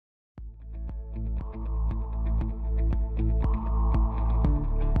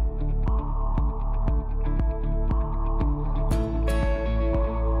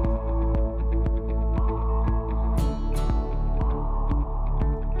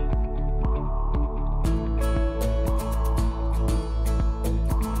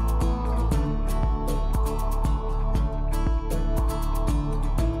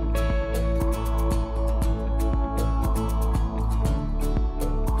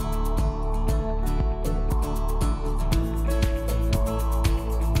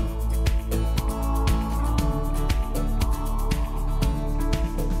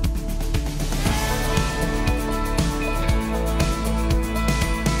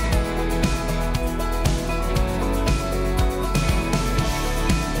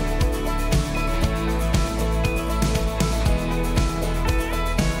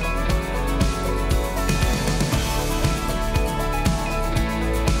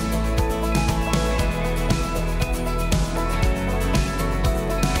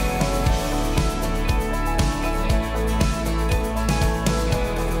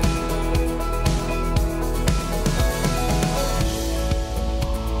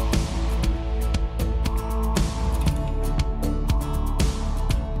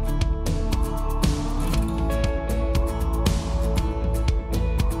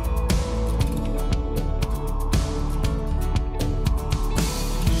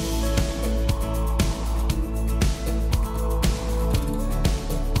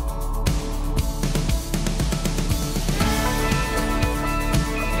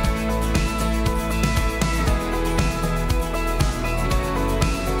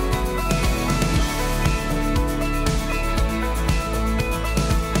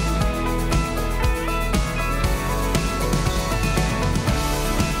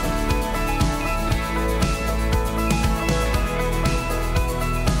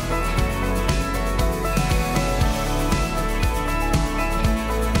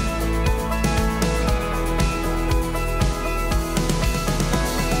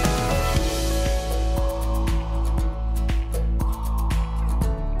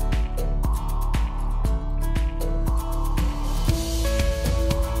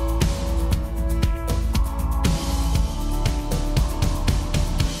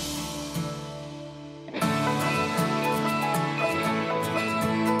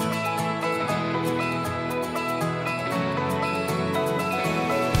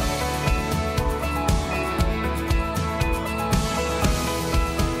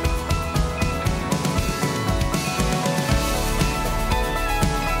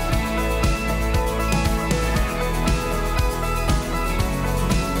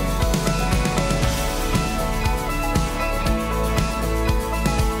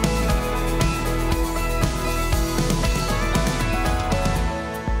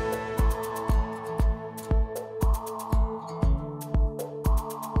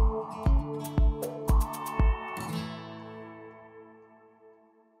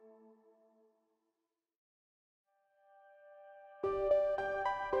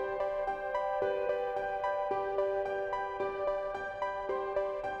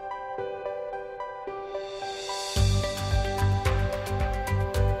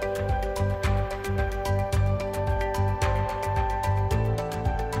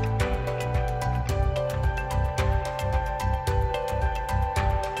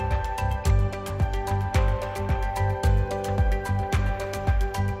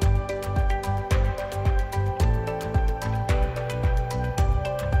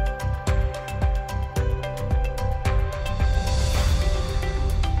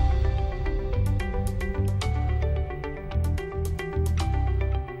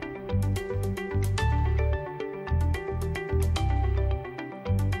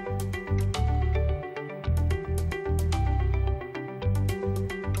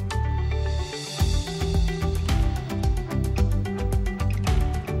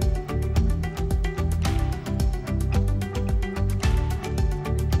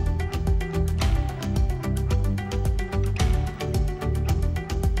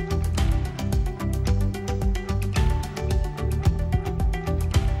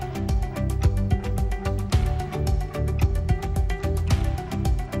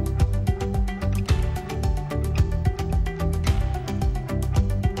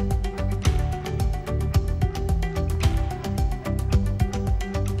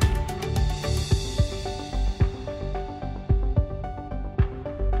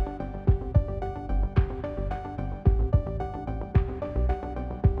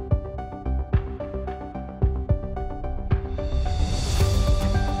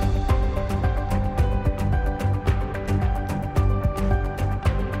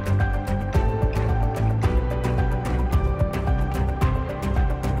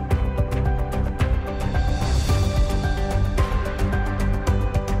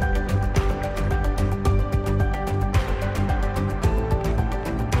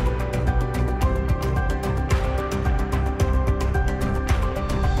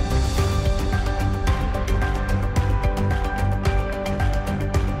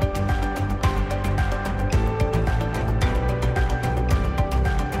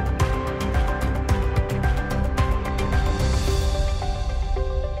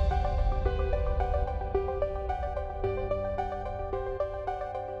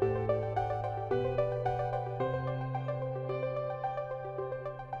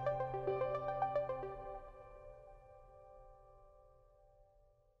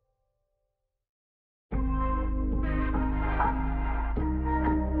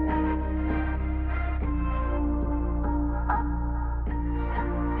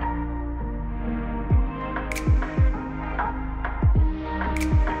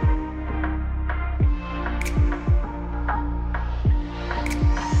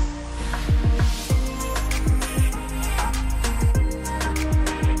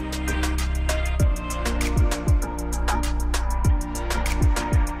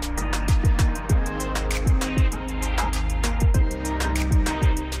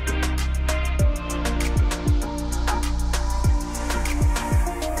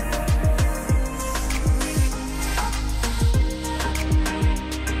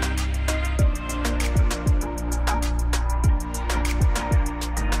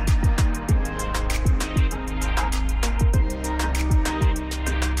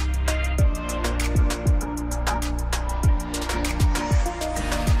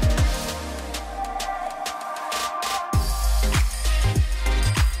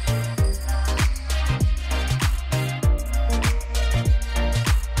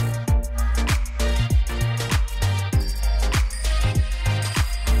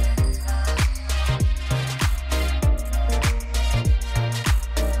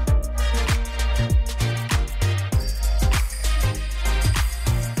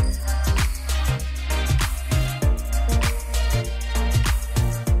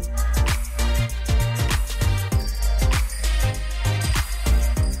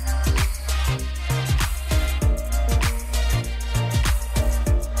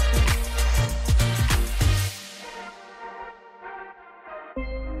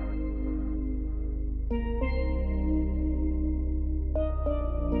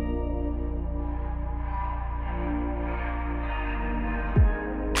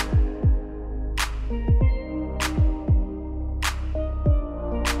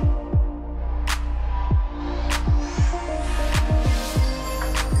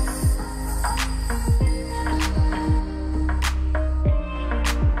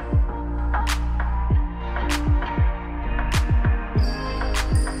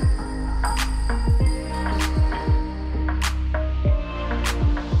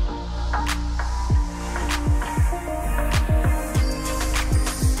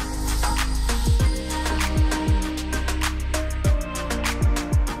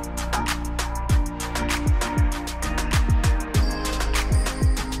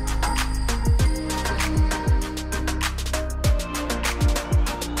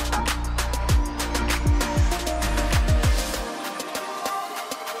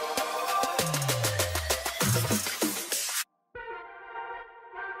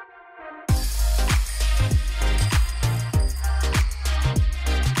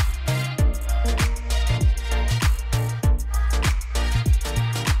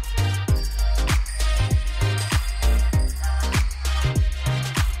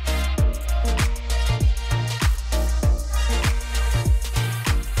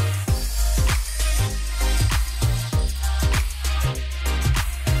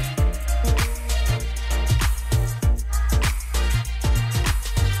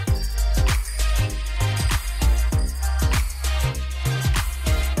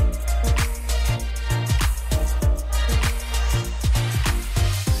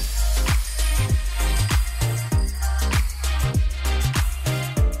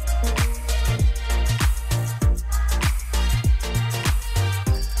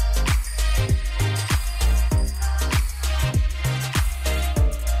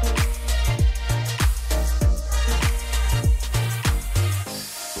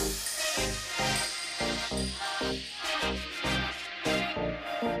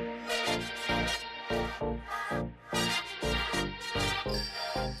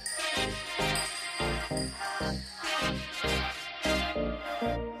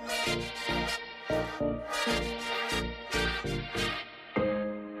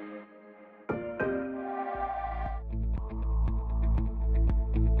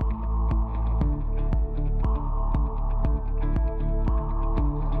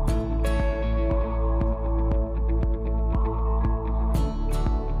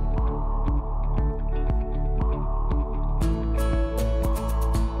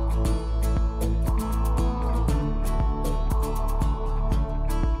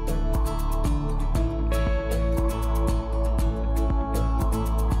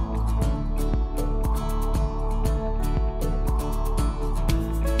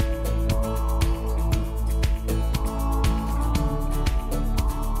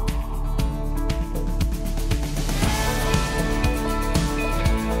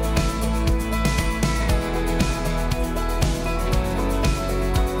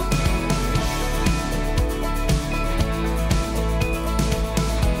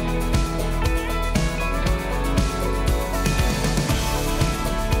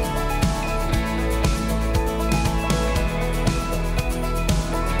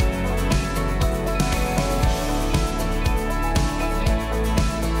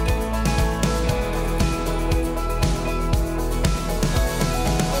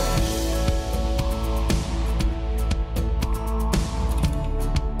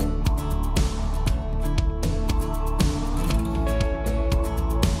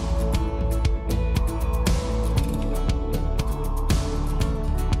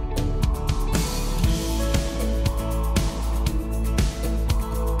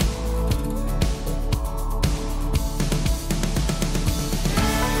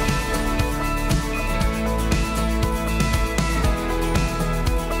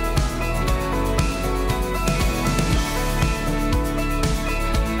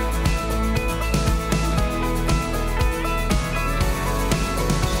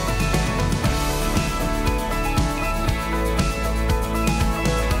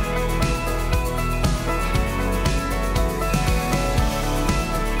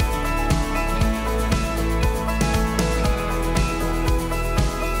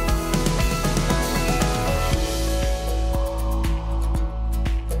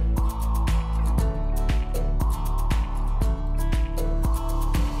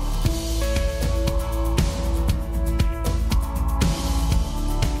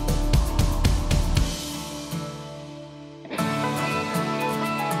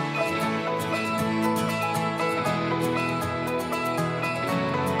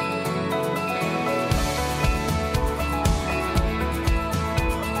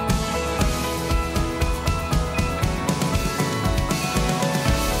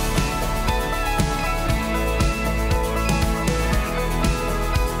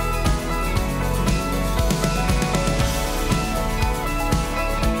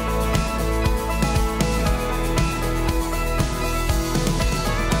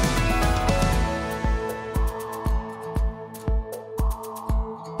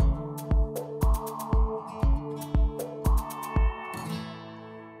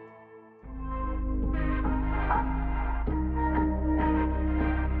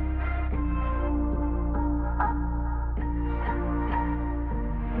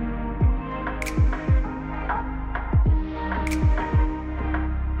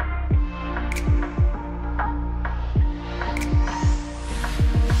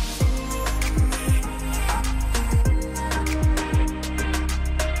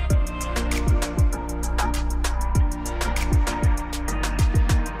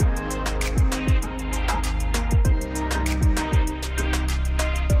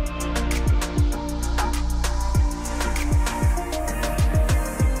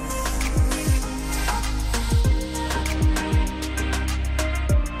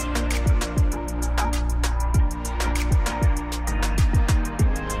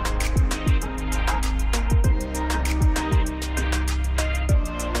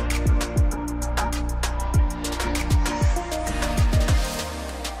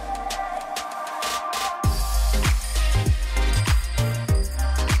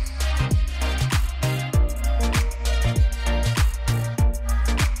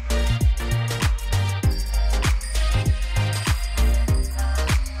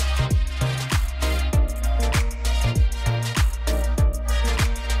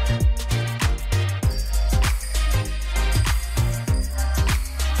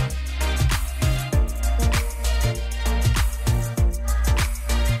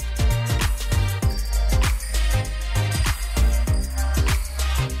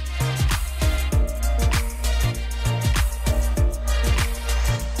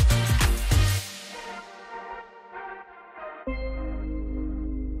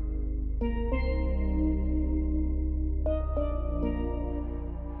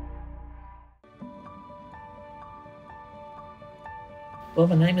Well,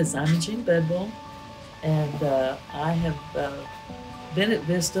 my name is Imogene Bedwell, and I have been at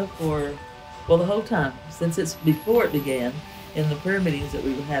Vista for, well, the whole time, since it's before it began, in the prayer meetings that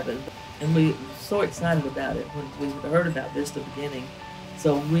we were having. And we were so excited about it when we had heard about Vista beginning.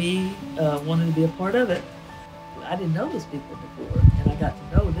 So we wanted to be a part of it. I didn't know those people before, and I got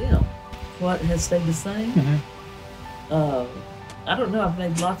to know them. What has stayed the same? Uh, I don't know. I've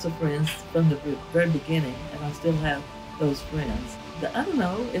made lots of friends from the very beginning, and I still have those friends. I don't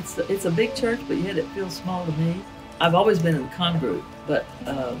know. It's a big church, but yet it feels small to me. I've always been in the con group, but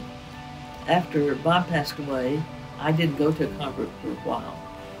after Bob passed away, I didn't go to a con group for a while.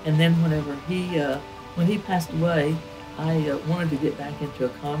 And then whenever when he passed away, I wanted to get back into a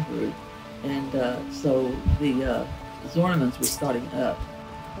con group, and so the Zornemans were starting up,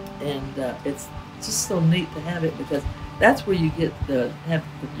 and it's just so neat to have it because that's where you get to have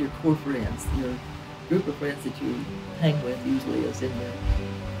your core friends, your group of friends that you hang with usually is in your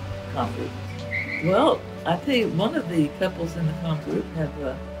con group. Well, I tell you, one of the couples in the con group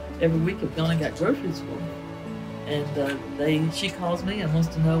have every week have gone and got groceries for me, and she calls me and wants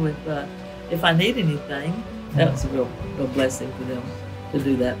to know if I need anything. That was a real blessing for them to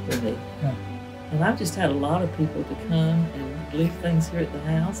do that for me. Yeah. And I've just had a lot of people to come and leave things here at the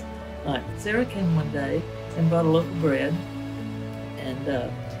house. Like Sarah came one day and brought a loaf of bread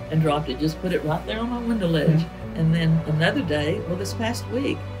and dropped it, just put it right there on my window ledge. And then another day, well, this past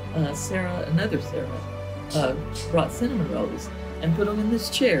week, another Sarah, brought cinnamon rolls and put them in this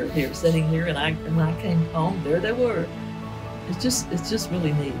chair here, sitting here. And when I came home, there they were. It's just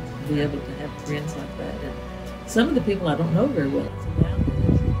really neat to be able to have friends like that. And some of the people I don't know very well about it,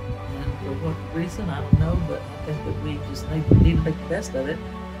 and for what reason I don't know, but I think that we just need to make the best of it.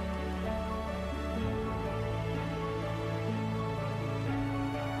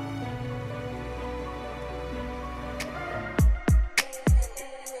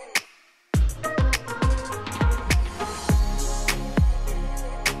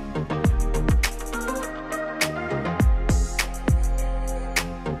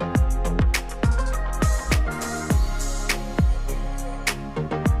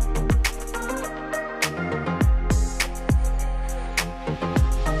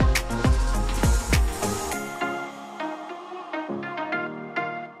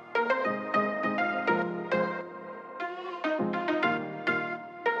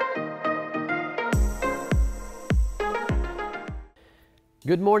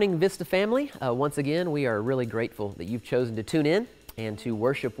 Good morning, Vista family. Once again, we are really grateful that you've chosen to tune in and to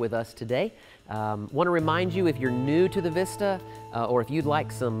worship with us today. Want to remind you, if you're new to the Vista, or if you'd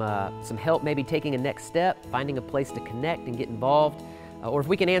like some help maybe taking a next step, finding a place to connect and get involved, or if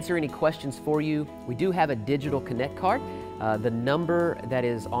we can answer any questions for you, we do have a digital connect card. The number that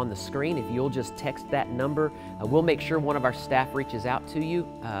is on the screen, if you'll just text that number, we'll make sure one of our staff reaches out to you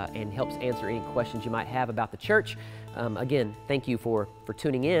and helps answer any questions you might have about the church. Again, thank you for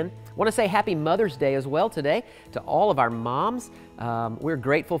tuning in. I want to say Happy Mother's Day as well today to all of our moms. We're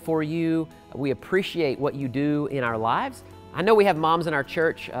grateful for you. We appreciate what you do in our lives. I know we have moms in our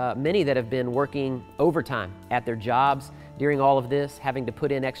church, many that have been working overtime at their jobs during all of this, having to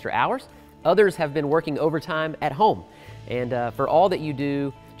put in extra hours. Others have been working overtime at home. And for all that you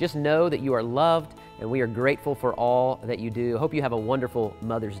do, just know that you are loved, and we are grateful for all that you do. Hope you have a wonderful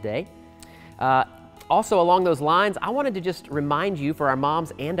Mother's Day. Also, along those lines, I wanted to just remind you, for our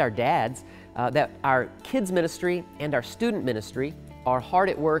moms and our dads, that our kids ministry and our student ministry are hard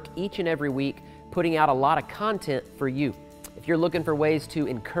at work each and every week, putting out a lot of content for you. If you're looking for ways to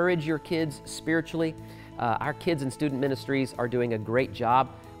encourage your kids spiritually, our kids and student ministries are doing a great job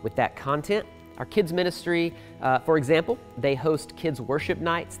with that content. Our kids ministry, for example, they host kids worship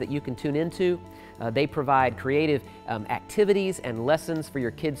nights that you can tune into. They provide creative activities and lessons for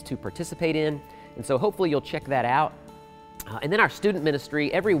your kids to participate in. And so hopefully you'll check that out. And then our student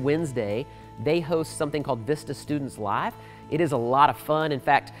ministry, every Wednesday, they host something called Vista Students Live. It is a lot of fun. In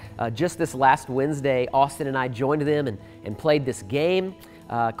fact, just this last Wednesday, Austin and I joined them and played this game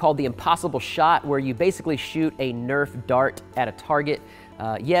called The Impossible Shot, where you basically shoot a Nerf dart at a target.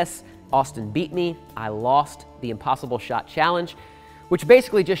 Yes, Austin beat me. I lost the Impossible Shot Challenge, which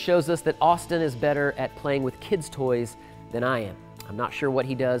basically just shows us that Austin is better at playing with kids' toys than I am. I'm not sure what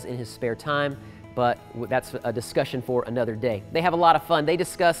he does in his spare time, but that's a discussion for another day. They have a lot of fun. They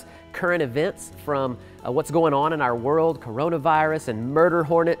discuss current events from what's going on in our world, coronavirus and murder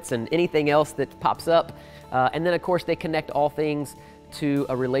hornets and anything else that pops up. And then, of course, they connect all things to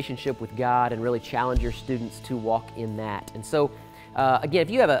a relationship with God and really challenge your students to walk in that. And so, again, if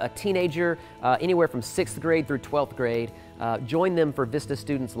you have a teenager anywhere from 6th grade through 12th grade, join them for Vista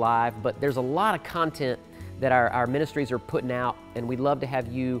Students Live. But there's a lot of content that our ministries are putting out, and we'd love to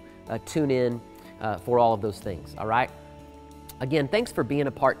have you tune in for all of those things, all right? Again, thanks for being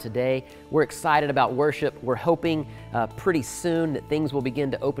a part today. We're excited about worship. We're hoping pretty soon that things will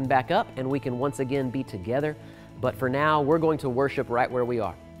begin to open back up and we can once again be together. But for now, we're going to worship right where we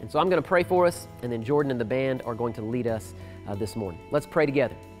are. And so I'm going to pray for us, and then Jordan and the band are going to lead us this morning. Let's pray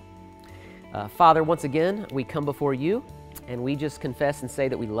together. Father, once again, we come before you, and we just confess and say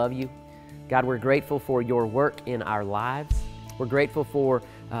that we love you. God, we're grateful for your work in our lives. We're grateful for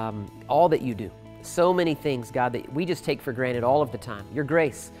all that you do. So many things, God, that we just take for granted all of the time. Your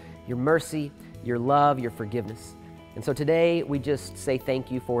grace, your mercy, your love, your forgiveness. And so today, we just say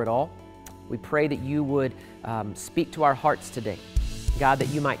thank you for it all. We pray that you would speak to our hearts today. God, that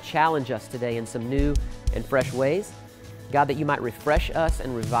you might challenge us today in some new and fresh ways. God, that you might refresh us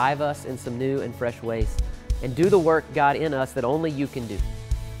and revive us in some new and fresh ways. And do the work, God, in us that only you can do.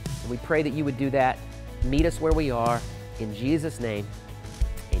 And we pray that you would do that. Meet us where we are. In Jesus' name,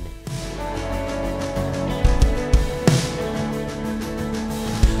 amen.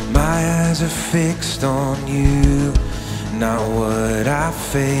 My eyes are fixed on you, not what I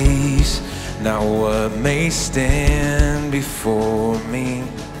face, not what may stand before me.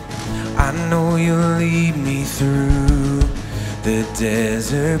 I know you'll lead me through the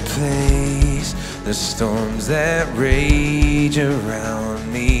desert place, the storms that rage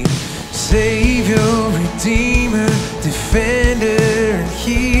around me. Savior, Redeemer, Defender, and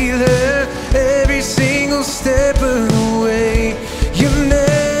Healer, every single step of the way. You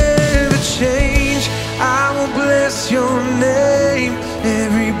never change. I will bless your name.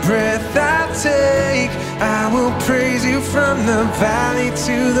 Every breath I take, I will praise you from the valley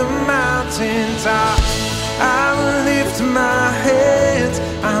to the mountaintop. I will lift my hands,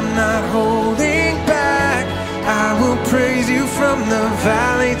 I'm not holding back. I will praise you from the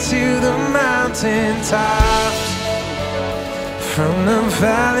valley to the mountaintops. From the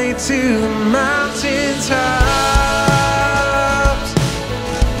valley to the mountaintops.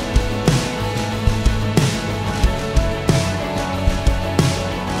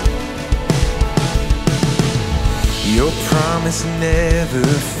 Your promise never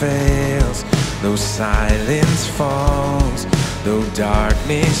fails, though silence falls, though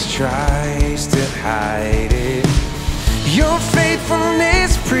darkness tries to hide it. Your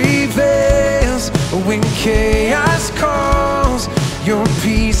faithfulness prevails when chaos calls. Your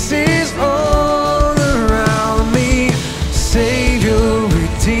peace is all around me. Savior,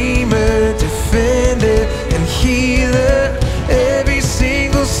 Redeemer, Defender, and Healer, every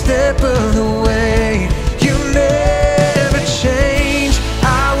single step of the way. You never change.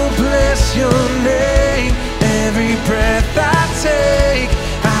 I will bless your name. Every breath I take,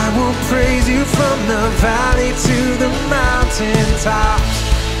 I will praise you from the valley to the mountaintops.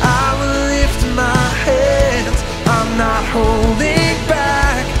 I will lift my hands, I'm not holding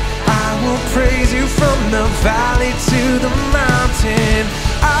back. I will praise you from the valley to the mountain.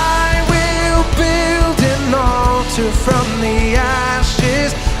 I will build an altar from the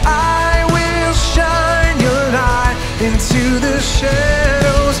ashes. I will shine your light into the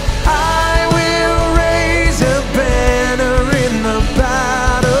shadows. I will raise a banner in the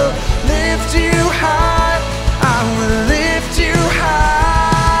battle. Lift you high, I will lift you high.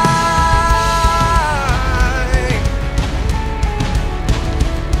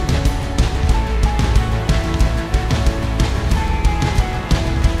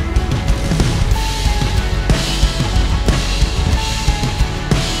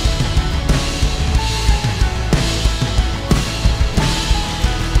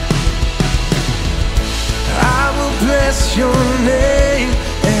 Bless your name,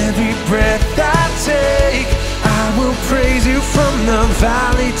 every breath I take. I will praise you from the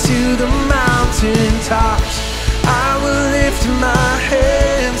valley to the mountaintops. I will lift my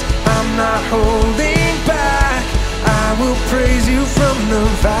hands, I'm not holding back. I will praise you from the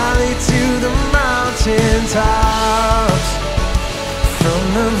valley to the mountaintops. From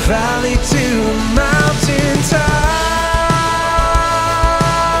the valley to the mountaintops.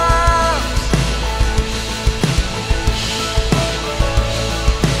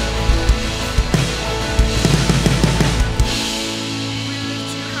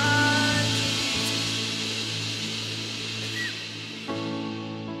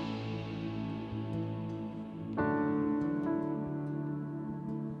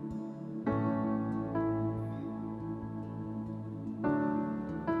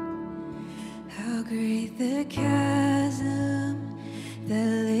 How great the chasm that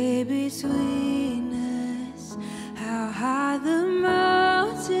lay between us, how high the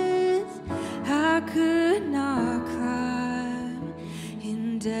mountains I could not climb.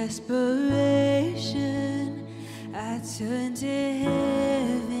 In desperation I turned to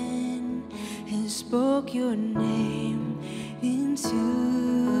heaven and spoke your name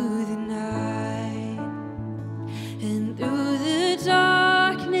into the night. And through the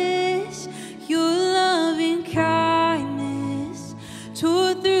darkness, your loving kindness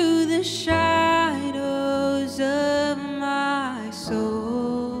tore through the shadows of my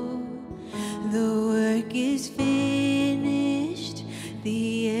soul. The work is finished,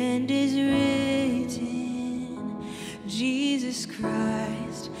 the end is written. Jesus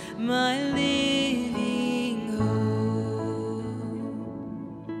Christ, my living hope.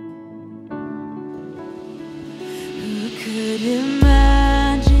 Who could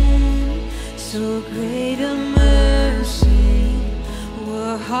imagine so great a mercy?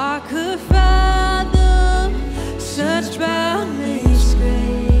 What heart could fathom such boundless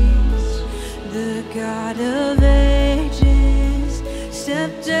grace? The God of ages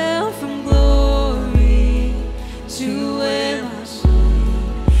stepped down from glory to wear my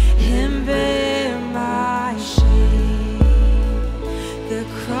sin and bear my shame. The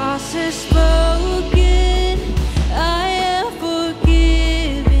cross has spoken, I am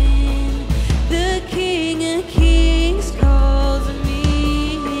forgiven. The King of Kings calls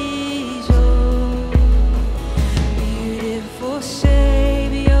me his own. Beautiful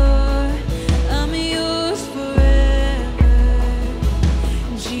Savior, I'm yours forever.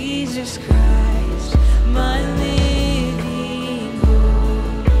 Jesus Christ, my living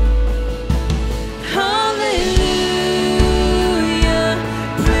hope. Hallelujah,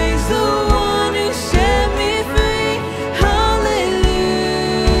 praise the one who set me free. Hallelujah,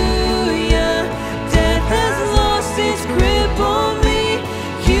 death has lost its grip on me.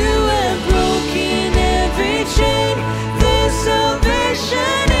 You have broken every chain. There's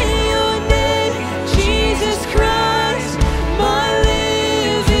salvation in your name, Jesus Christ, my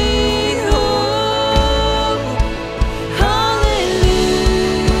living hope. Hallelujah,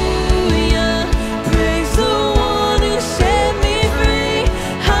 praise the one who set me free.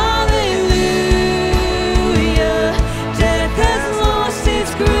 Hallelujah, death has lost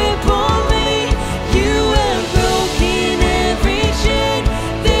its grip on me. You have broken every chain.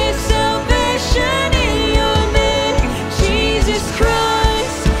 There's salvation in your name, Jesus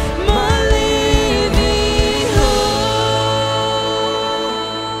Christ, my living hope.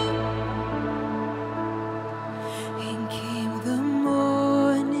 And came the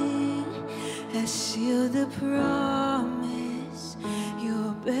morning that sealed the promise.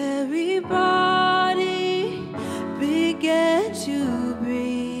 Your very body began to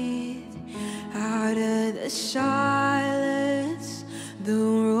breathe. Out of the silence, the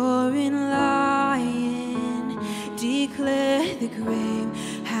roaring lion declared the grave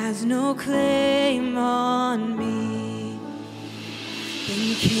has no claim on me.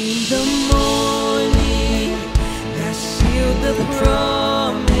 Then came the morning that sealed the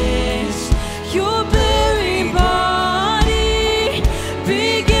promise. Your very body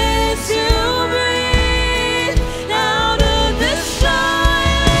began to breathe. Out of the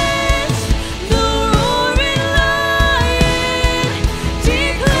silence, the roaring lion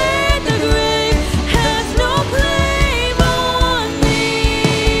declared the grave has no claim on me.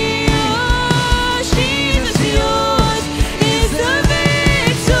 Oh, Jesus, yours is the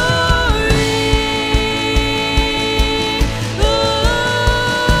victory. Oh,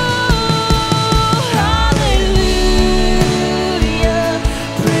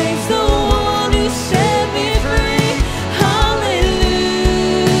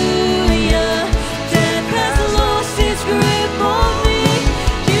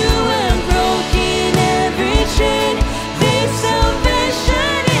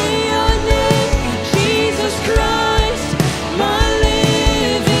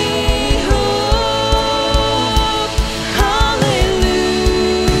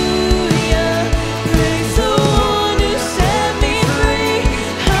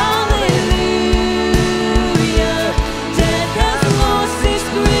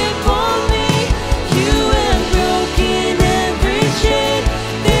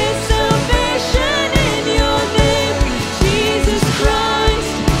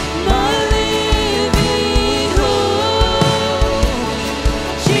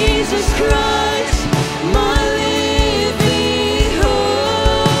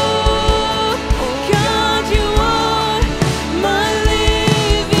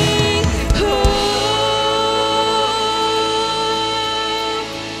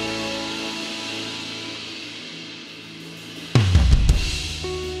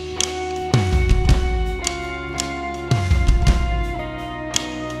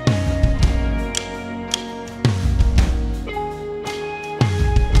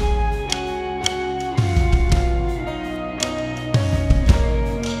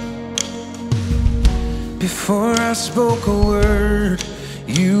 Before I spoke a word,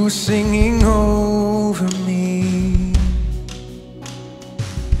 you were singing over me.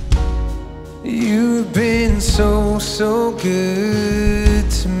 You've been so, so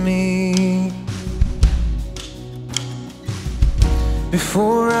good to me.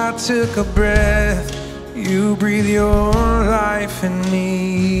 Before I took a breath, you breathed your life in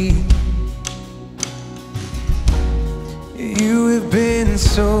me. You have been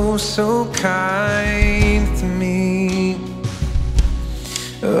so, so kind to me.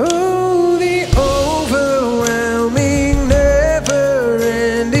 Oh, the overwhelming,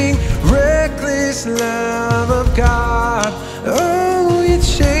 never-ending, reckless love of God. Oh, it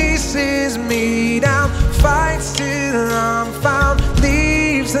chases me down, fights till I'm found,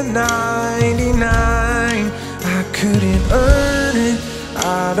 leaves the 99. I couldn't earn it,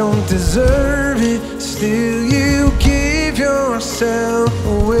 I don't deserve it, still you give yourself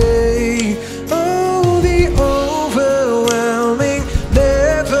away. Oh, the overwhelming,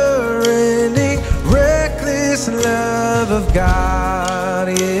 never-ending, reckless love of God,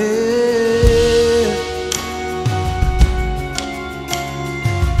 yeah.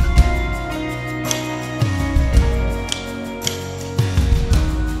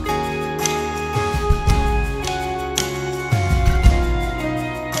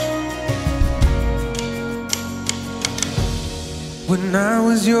 When I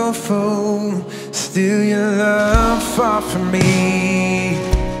was your foe, still your love fought for me.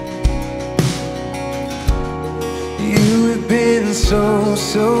 You have been so,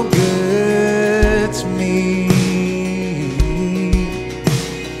 so good to me.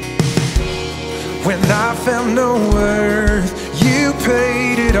 When I felt no worth, you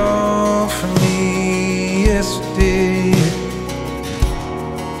paid it all for me. Yes, you did.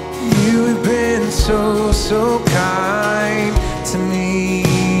 You have been so, so kind to me.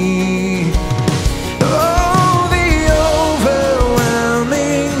 Oh, the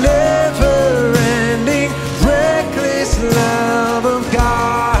overwhelming, never-ending, reckless love of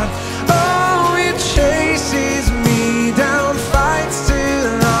God. Oh, it chases me down, fights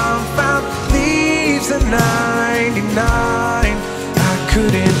till I'm found, leaves the 99. I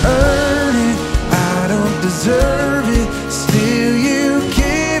couldn't earn it, I don't deserve it, still you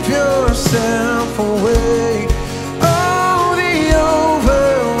give yourself away.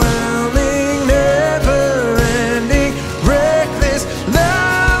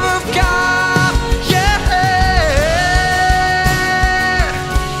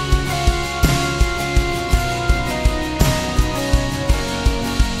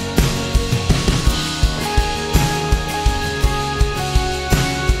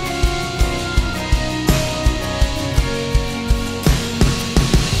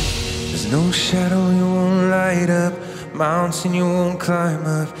 No shadow you won't light up, mountain you won't climb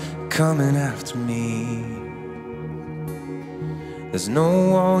up, coming after me. There's no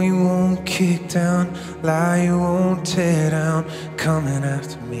wall you won't kick down, lie you won't tear down, coming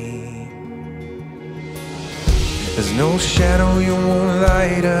after me. There's no shadow you won't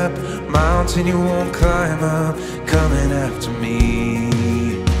light up, mountain you won't climb up, coming after me.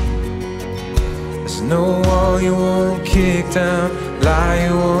 There's no wall you won't kick down, lie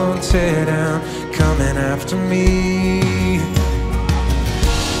you won't tear down, coming after me.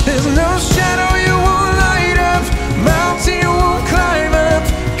 There's no shadow you won't light up, mountain you won't climb up,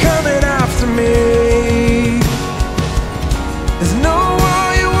 coming after me. There's no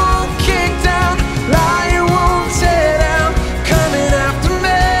wall you won't kick down, lie you won't tear down, coming after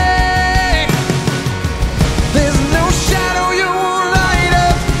me. There's no shadow you won't light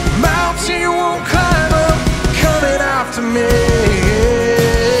up, mountain you won't climb up, coming after me.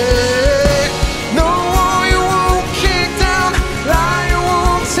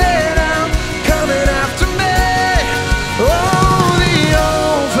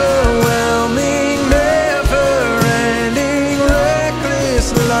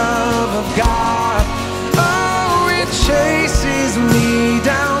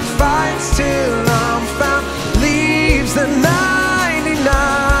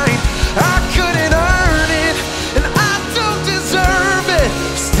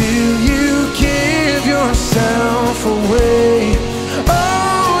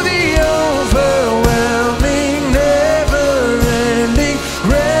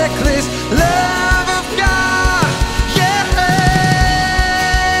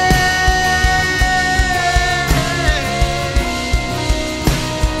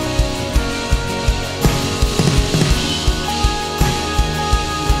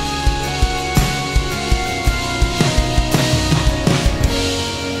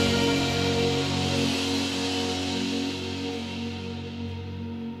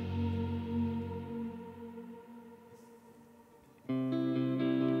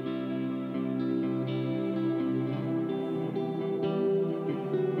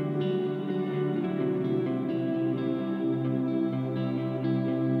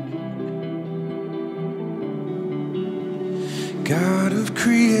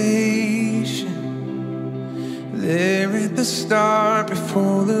 creation, there at the start,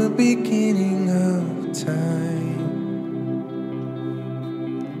 before the beginning of time.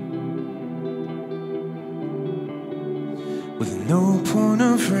 With no point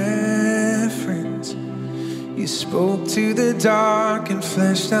of reference, you spoke to the dark and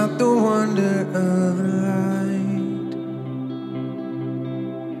fleshed out the wonder of light.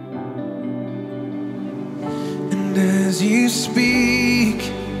 And as you speak,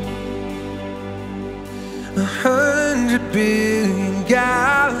 100 billion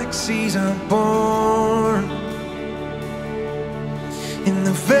galaxies are born. In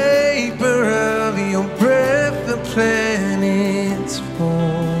the vapor of your breath, the planets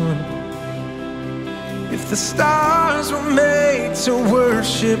form. If the stars were made to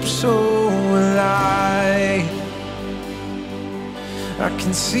worship, so will I. I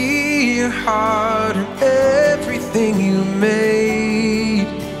can see your heart in everything you made.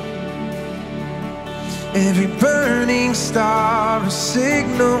 Every burning star, a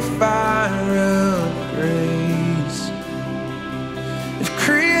signal fire of grace. If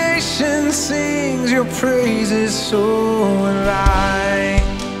creation sings your praises, so will I.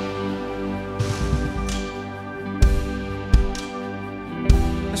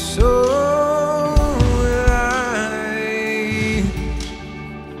 So will I.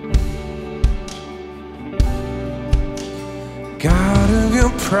 God of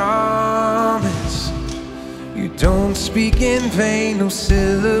your promise, you don't speak in vain, no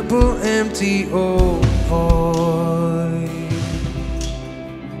syllable empty or void.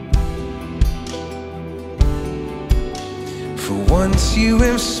 For once you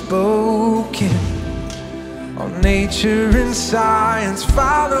have spoken, all nature and science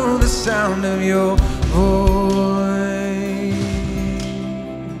follow the sound of your voice.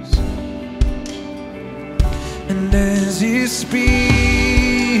 And as you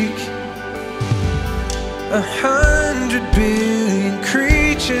speak, 100 billion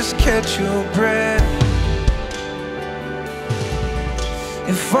creatures catch your breath,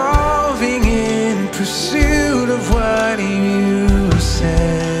 evolving in pursuit of what you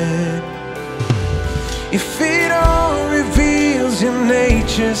said. If it all reveals your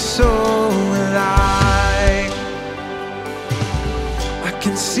nature, so will I. I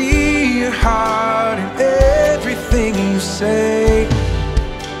can see your heart in everything you say.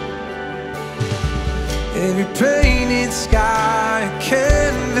 Every painted sky, a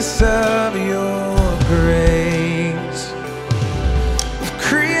canvas of your grace. If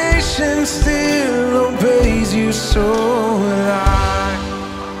creation still obeys you, so will I.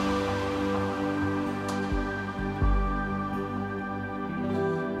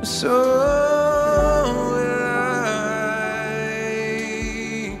 So will I.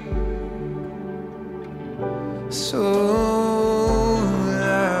 So will I.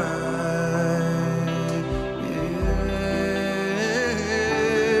 Yeah.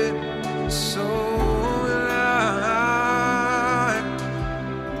 So will I.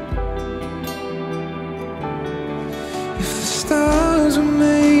 If the stars were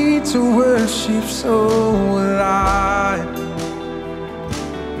made to worship, so will I.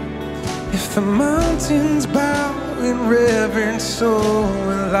 If the mountains bow in reverence, so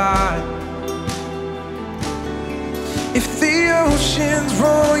will I. If the oceans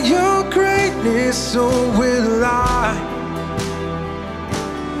roar your greatness, so will I.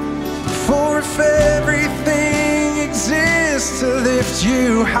 For if everything exists to lift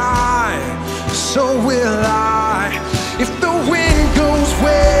you high, so will I. If the wind goes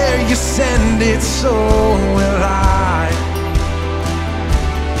where you send it, so will I.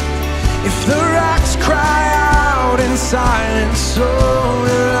 If the rocks cry out in silence, so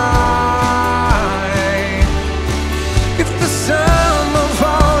will I. If the sum of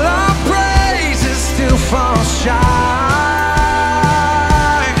all our praises still falls shy,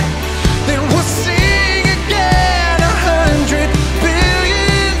 then we'll sing again 100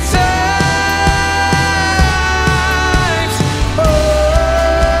 billion times. Oh,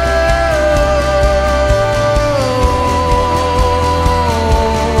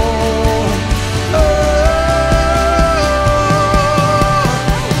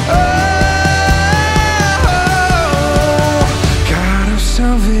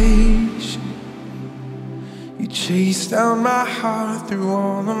 chased down my heart through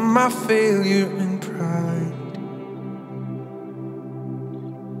all of my failure and pride.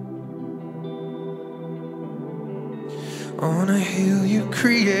 On a hill you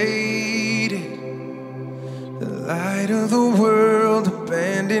created, the light of the world,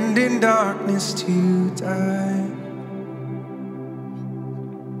 abandoned in darkness to die.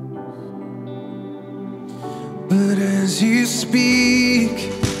 But as you speak,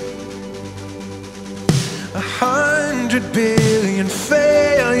 100 billion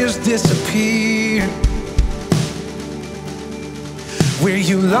failures disappear. Where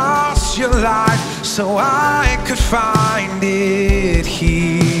you lost your life so I could find it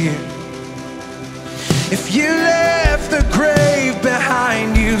here. If you left the grave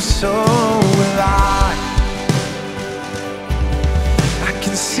behind you, so will I. I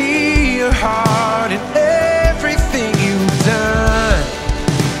can see your heart in everything you've done.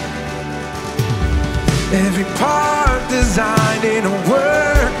 Every part designed in a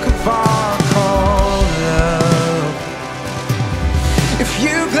work of art called love. If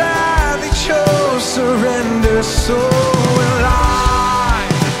you gladly chose surrender, so will I.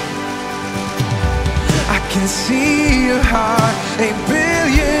 I can see your heart a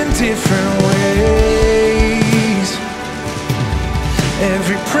billion different ways.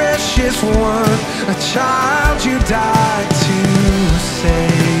 Every precious one, a child you died to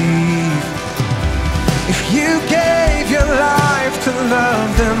save. If you gave your life to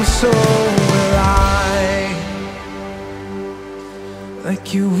love them, so will I.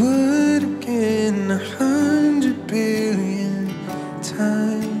 Like you would again 100 billion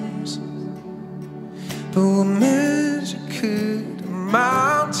times. But what measure could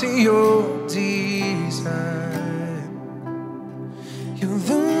amount to your desire? You're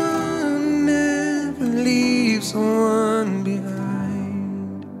the one who never leaves one behind.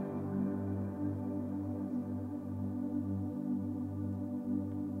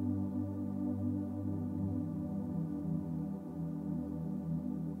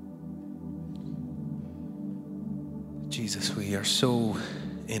 Jesus, we are so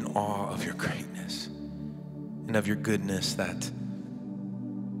in awe of your greatness and of your goodness that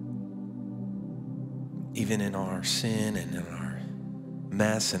even in our sin and in our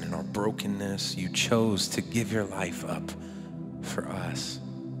mess and in our brokenness, you chose to give your life up for us.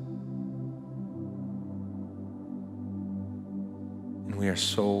 And we are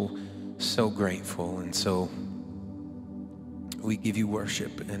so, so grateful. And so we give you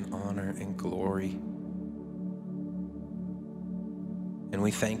worship and honor and glory. And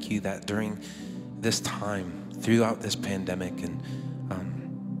we thank you that during this time, throughout this pandemic and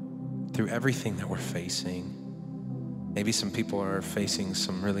through everything that we're facing, maybe some people are facing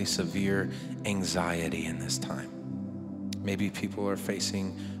some really severe anxiety in this time. Maybe people are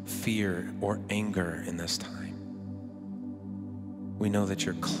facing fear or anger in this time. We know that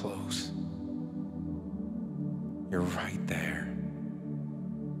you're close. You're right there.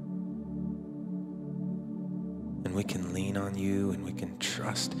 And we can lean on you and we can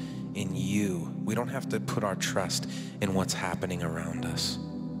trust in you. We don't have to put our trust in what's happening around us.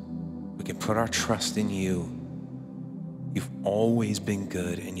 We can put our trust in you. You've always been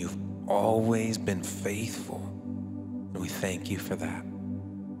good and you've always been faithful. And we thank you for that.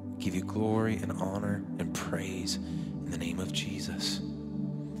 We give you glory and honor and praise in the name of Jesus.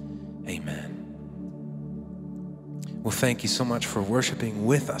 Amen. Well, thank you so much for worshiping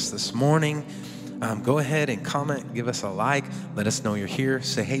with us this morning. Go ahead and comment, give us a like, let us know you're here.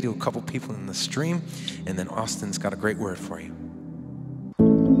 Say hey to a couple people in the stream, and then Austin's got a great word for you.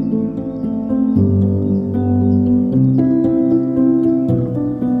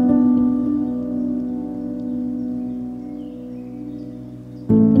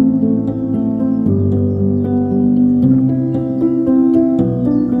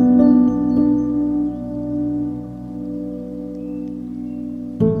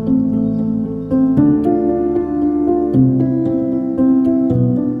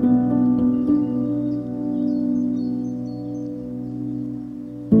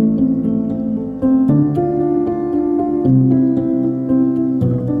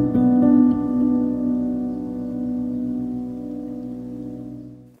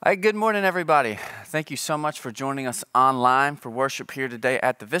 Hey, good morning, everybody. Thank you so much for joining us online for worship here today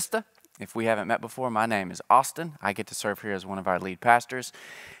at the Vista. If we haven't met before, my name is Austin. I get to serve here as one of our lead pastors.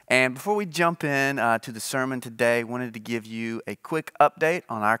 And before we jump in to the sermon today, I wanted to give you a quick update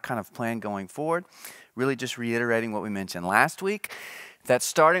on our kind of plan going forward. Really just reiterating what we mentioned last week. That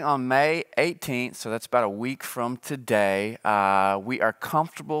starting on May 18th, so that's about a week from today, we are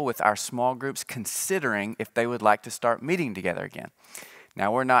comfortable with our small groups considering if they would like to start meeting together again.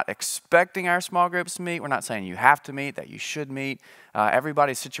 Now, we're not expecting our small groups to meet. We're not saying you have to meet, that you should meet.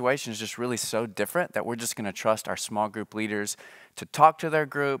 Everybody's situation is just really so different that we're just going to trust our small group leaders to talk to their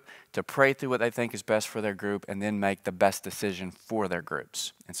group, to pray through what they think is best for their group, and then make the best decision for their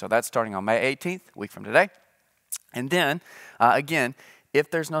groups. And so that's starting on May 18th, a week from today. And then, again, if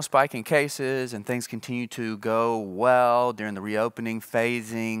there's no spike in cases and things continue to go well during the reopening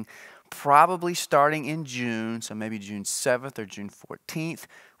phasing, probably starting in June, so maybe June 7th or June 14th,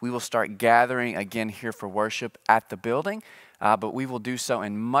 we will start gathering again here for worship at the building. But we will do so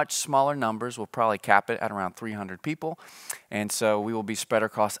in much smaller numbers. We'll probably cap it at around 300 people. And so we will be spread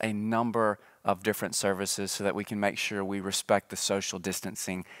across a number of different services so that we can make sure we respect the social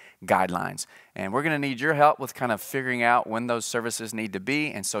distancing guidelines. And we're going to need your help with kind of figuring out when those services need to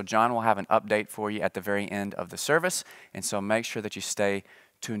be. And so John will have an update for you at the very end of the service. And so make sure that you stay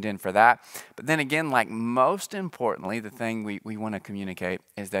tuned in for that. But then again, like most importantly, the thing we want to communicate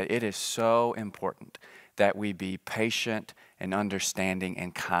is that it is so important that we be patient and understanding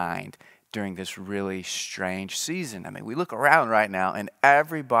and kind during this really strange season. I mean, we look around right now and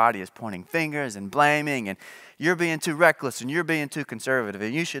everybody is pointing fingers and blaming, and you're being too reckless and you're being too conservative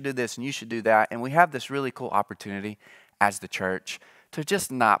and you should do this and you should do that. And we have this really cool opportunity as the church to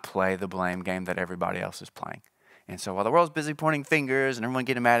just not play the blame game that everybody else is playing. And so while the world's busy pointing fingers and everyone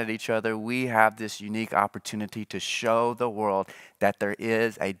getting mad at each other, we have this unique opportunity to show the world that there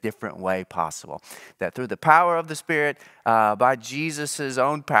is a different way possible. That through the power of the Spirit, by Jesus'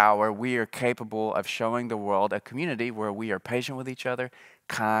 own power, we are capable of showing the world a community where we are patient with each other,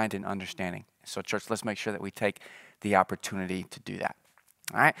 kind and understanding. So church, let's make sure that we take the opportunity to do that.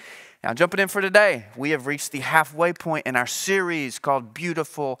 All right, now jumping in for today, we have reached the halfway point in our series called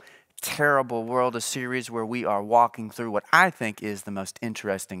Beautiful Terrible World, a series where we are walking through what I think is the most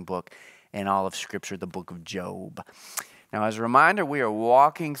interesting book in all of Scripture, the book of Job. Now, as a reminder, we are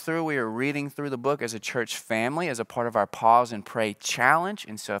reading through the book as a church family, as a part of our Pause and Pray challenge.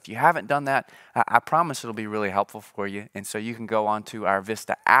 And so if you haven't done that, I promise it'll be really helpful for you. And so you can go onto our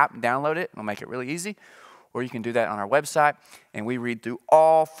Vista app, download it, it'll make it really easy. Or you can do that on our website, and we read through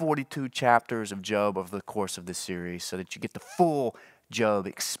all 42 chapters of Job over the course of this series so that you get the full Job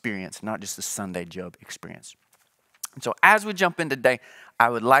experience, not just the Sunday Job experience. And so as we jump in today, I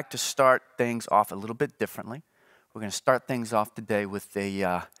would like to start things off a little bit differently. We're going to start things off today with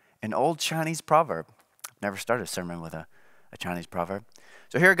an old Chinese proverb. I've never started a sermon with a Chinese proverb.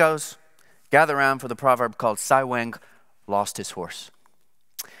 So here it goes. Gather around for the proverb called Weng lost his horse.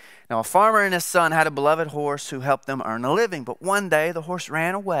 Now, a farmer and his son had a beloved horse who helped them earn a living. But one day, the horse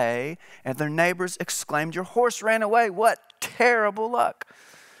ran away, and their neighbors exclaimed, "Your horse ran away. What terrible luck."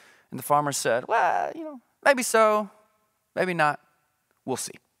 And the farmer said, "Well, maybe so, maybe not. We'll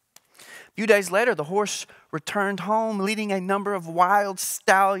see." A few days later, the horse returned home, leading a number of wild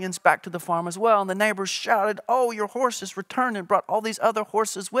stallions back to the farm as well. And the neighbors shouted, "Oh, your horse has returned and brought all these other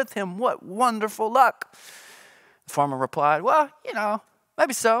horses with him. What wonderful luck." The farmer replied, "Well,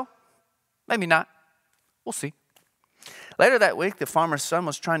 maybe so. Maybe not. We'll see." Later that week, the farmer's son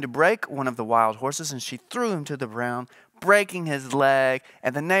was trying to break one of the wild horses, and she threw him to the ground, breaking his leg.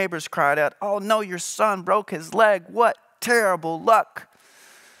 And the neighbors cried out, "Oh no, your son broke his leg. What terrible luck."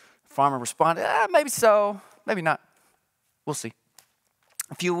 The farmer responded, "Maybe so, maybe not. We'll see."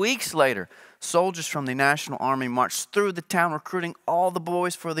 A few weeks later, soldiers from the National Army marched through the town recruiting all the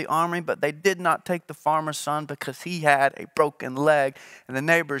boys for the army, but they did not take the farmer's son because he had a broken leg. And the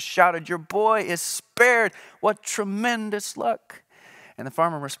neighbors shouted, "Your boy is spared. What tremendous luck." And the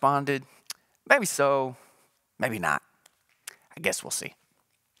farmer responded, "Maybe so, maybe not. I guess we'll see."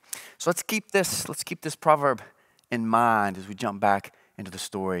 So let's keep this proverb in mind as we jump back into the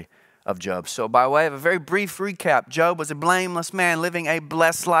story of Job. So by way of a very brief recap, Job was a blameless man living a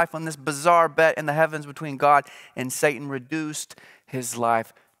blessed life when this bizarre bet in the heavens between God and Satan reduced his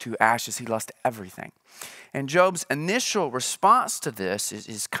life to ashes. He lost everything. And Job's initial response to this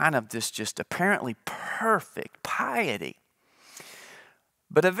is kind of this just apparently perfect piety.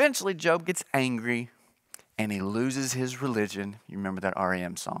 But eventually Job gets angry and he loses his religion. You remember that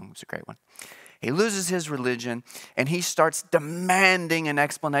R.E.M. song? It's a great one. He loses his religion, and he starts demanding an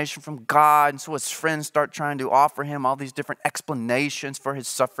explanation from God. And so his friends start trying to offer him all these different explanations for his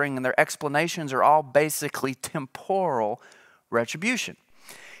suffering, and their explanations are all basically temporal retribution.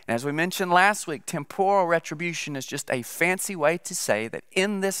 And as we mentioned last week, temporal retribution is just a fancy way to say that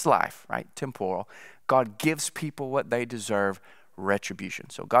in this life, right, temporal, God gives people what they deserve, retribution.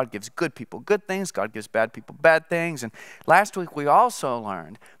 So God gives good people good things, God gives bad people bad things. And last week we also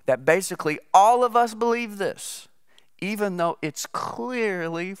learned that basically all of us believe this, even though it's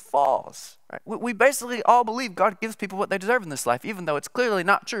clearly false. Right? We basically all believe God gives people what they deserve in this life, even though it's clearly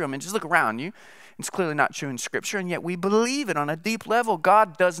not true. I mean, just look around you. It's clearly not true in Scripture, and yet we believe it on a deep level.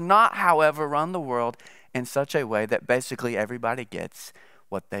 God does not, however, run the world in such a way that basically everybody gets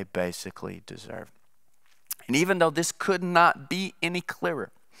what they basically deserve. And even though this could not be any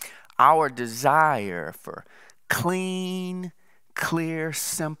clearer, our desire for clean, clear,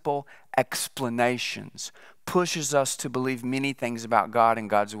 simple explanations pushes us to believe many things about God and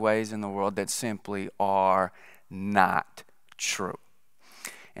God's ways in the world that simply are not true.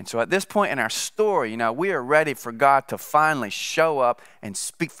 And so at this point in our story, we are ready for God to finally show up and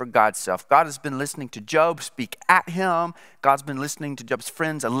speak for God's self. God has been listening to Job speak at him. God's been listening to Job's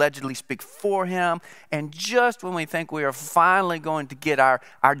friends allegedly speak for him. And just when we think we are finally going to get our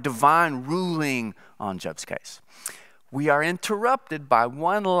divine ruling on Job's case, we are interrupted by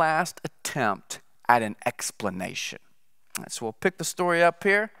one last attempt at an explanation. So we'll pick the story up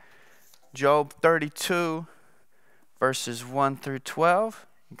here. Job 32, verses 1 through 12.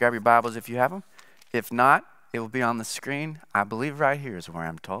 Grab your Bibles if you have them. If not, it will be on the screen. I believe right here is where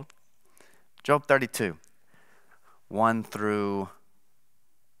I'm told. Job 32, 1 through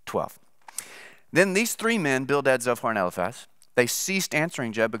 12. Then these three men, Bildad, Zophar, and Eliphaz, they ceased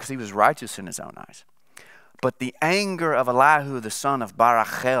answering Job because he was righteous in his own eyes. But the anger of Elihu, the son of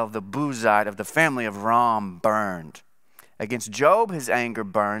Barachel, the Buzite of the family of Ram, burned. Against Job, his anger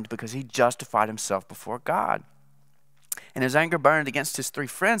burned because he justified himself before God. And his anger burned against his three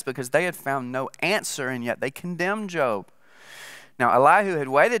friends because they had found no answer, and yet they condemned Job. Now Elihu had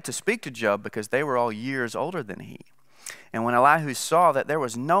waited to speak to Job because they were all years older than he. And when Elihu saw that there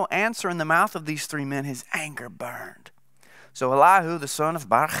was no answer in the mouth of these three men, his anger burned. So Elihu, the son of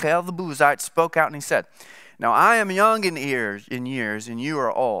Barachel the Buzite, spoke out and he said, "Now I am young in years, and you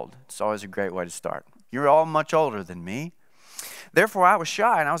are old." It's always a great way to start. You're all much older than me. Therefore I was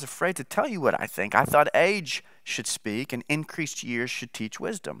shy, and I was afraid to tell you what I think. I thought age should speak, and increased years should teach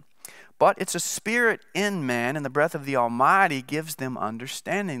wisdom. But it's a spirit in man, and the breath of the Almighty gives them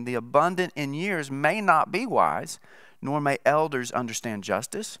understanding. The abundant in years may not be wise, nor may elders understand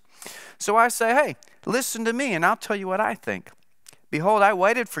justice. So I say, hey, listen to me, and I'll tell you what I think. Behold, I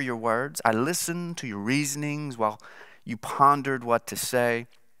waited for your words. I listened to your reasonings while you pondered what to say.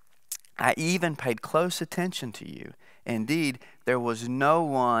 I even paid close attention to you. Indeed, there was no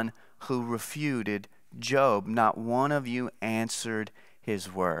one who refuted Job. Not one of you answered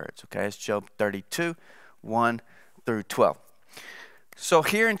his words. Okay, it's Job 32, 1 through 12. So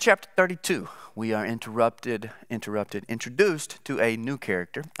here in chapter 32, we are introduced to a new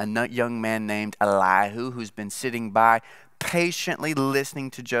character, a young man named Elihu, who's been sitting by patiently listening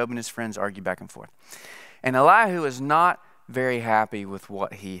to Job and his friends argue back and forth. And Elihu is not very happy with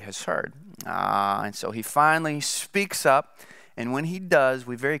what he has heard. And so he finally speaks up. And when he does,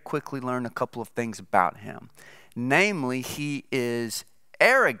 we very quickly learn a couple of things about him. Namely, he is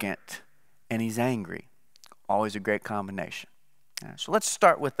arrogant and he's angry. Always a great combination. So let's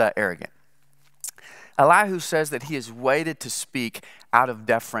start with arrogant. Elihu says that he has waited to speak out of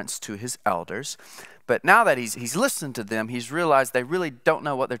deference to his elders. But now that he's listened to them, he's realized they really don't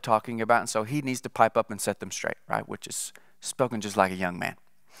know what they're talking about. And so he needs to pipe up and set them straight, right? Which is spoken just like a young man.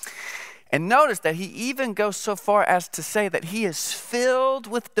 And notice that he even goes so far as to say that he is filled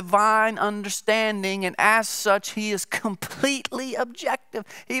with divine understanding, and as such, he is completely objective.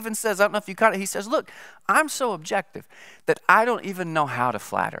 He even says, I don't know if you caught it, he says, look, I'm so objective that I don't even know how to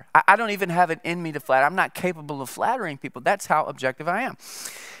flatter. I don't even have it in me to flatter. I'm not capable of flattering people. That's how objective I am.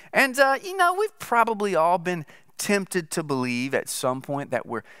 And, we've probably all been tempted to believe at some point that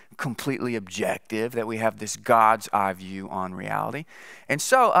we're completely objective, that we have this God's eye view on reality. And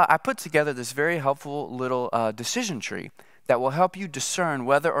so I put together this very helpful little decision tree that will help you discern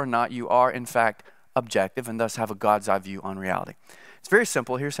whether or not you are in fact objective and thus have a God's eye view on reality. It's very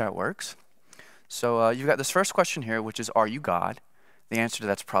simple. Here's how it works. So you've got this first question here, which is, are you God? The answer to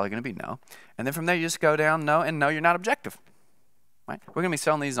that's probably going to be no. And then from there you just go down no, and no, you're not objective. Right? We're going to be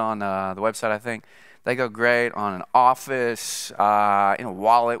selling these on the website, I think. They go great on an office, in a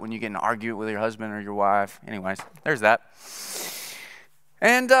wallet when you get in an argument with your husband or your wife. Anyways, there's that.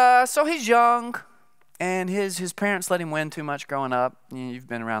 And so he's young, and his parents let him win too much growing up. You've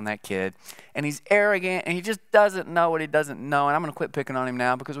been around that kid. And he's arrogant, and he just doesn't know what he doesn't know. And I'm going to quit picking on him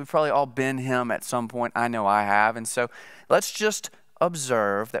now because we've probably all been him at some point. I know I have. And so let's just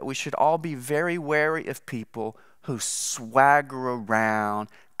observe that we should all be very wary of people who swagger around,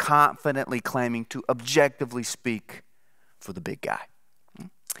 confidently claiming to objectively speak for the big guy.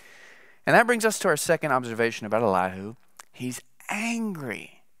 And that brings us to our second observation about Elihu. He's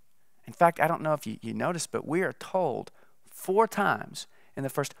angry. In fact, I don't know if you noticed, but we are told 4 times in the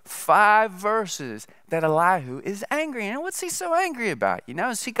first 5 verses that Elihu is angry. And what's he so angry about?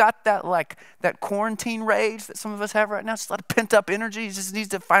 Has he got that quarantine rage that some of us have right now? Just a lot of pent up energy. He just needs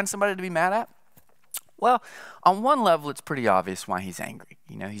to find somebody to be mad at. Well, on one level, it's pretty obvious why he's angry.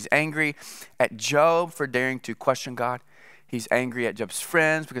 He's angry at Job for daring to question God. He's angry at Job's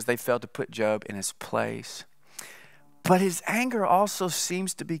friends because they failed to put Job in his place. But his anger also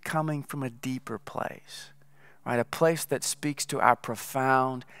seems to be coming from a deeper place. right? A place that speaks to our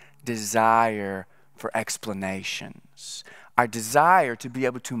profound desire for explanations, our desire to be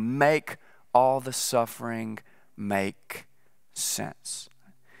able to make all the suffering make sense.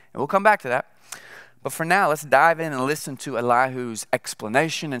 And we'll come back to that. But for now, let's dive in and listen to Elihu's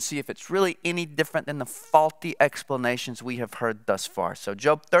explanation and see if it's really any different than the faulty explanations we have heard thus far. So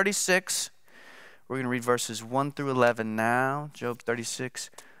Job 36, we're going to read verses 1 through 11 now. Job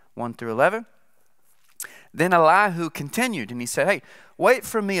 36, 1 through 11. Then Elihu continued, and he said, hey, wait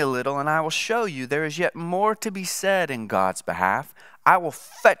for me a little, and I will show you there is yet more to be said in God's behalf. I will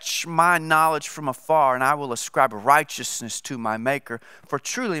fetch my knowledge from afar, and I will ascribe righteousness to my Maker. For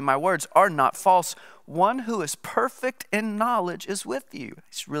truly my words are not false. One who is perfect in knowledge is with you.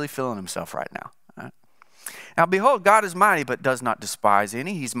 He's really feeling himself right now. Right? Now behold, God is mighty, but does not despise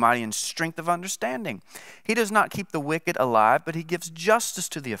any. He's mighty in strength of understanding. He does not keep the wicked alive, but he gives justice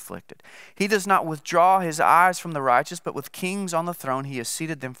to the afflicted. He does not withdraw his eyes from the righteous, but with kings on the throne he has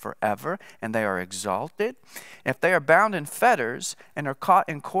seated them forever, and they are exalted. If they are bound in fetters and are caught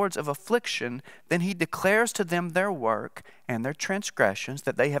in cords of affliction, then he declares to them their work and their transgressions,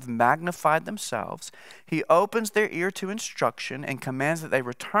 that they have magnified themselves. He opens their ear to instruction and commands that they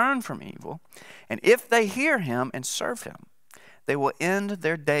return from evil. And if they hear him and serve him, they will end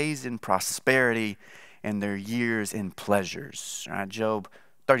their days in prosperity and their years in pleasures. All right, Job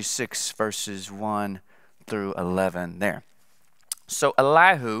 36, verses 1 through 11 there. So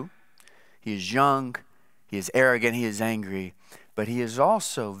Elihu, he is young, he is arrogant, he is angry, but he is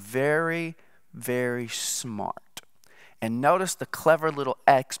also very, very smart. And notice the clever little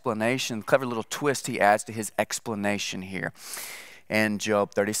explanation, clever little twist he adds to his explanation here in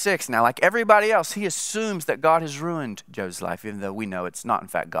Job 36. Now, like everybody else, he assumes that God has ruined Job's life, even though we know it's not, in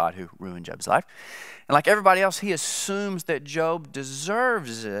fact, God who ruined Job's life. And like everybody else, he assumes that Job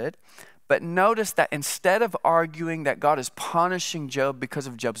deserves it. But notice that instead of arguing that God is punishing Job because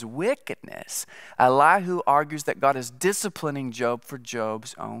of Job's wickedness, Elihu argues that God is disciplining Job for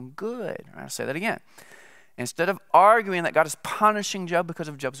Job's own good. I'll say that again. Instead of arguing that God is punishing Job because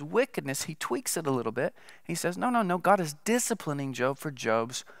of Job's wickedness, he tweaks it a little bit. He says, no, God is disciplining Job for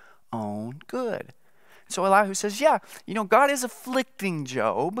Job's own good. So Elihu says, yeah, God is afflicting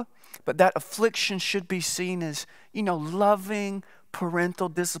Job, but that affliction should be seen as, loving parental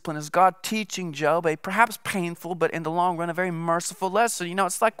discipline, as God teaching Job a perhaps painful, but in the long run, a very merciful lesson.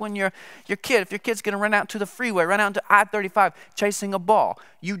 It's like when your kid, if your kid's going to run out to the freeway, run out to I-35 chasing a ball,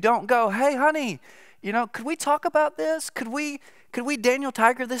 you don't go, hey, honey, could we talk about this? Could we Daniel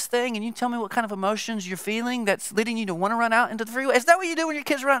Tiger this thing, and you tell me what kind of emotions you're feeling that's leading you to want to run out into the freeway? Is that what you do when your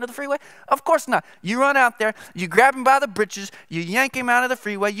kids run out into the freeway? Of course not. You run out there, you grab him by the britches, you yank him out of the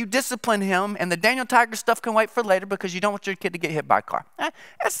freeway, you discipline him, and the Daniel Tiger stuff can wait for later because you don't want your kid to get hit by a car.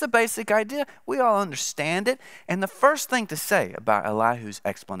 That's the basic idea. We all understand it. And the first thing to say about Elihu's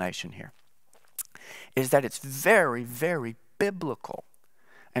explanation here is that it's very, very biblical.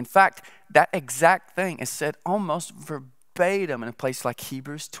 In fact, that exact thing is said almost verbatim in a place like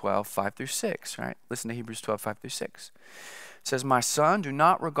Hebrews 12, 5 through 6, right? Listen to Hebrews 12, 5 through 6. It says, my son, do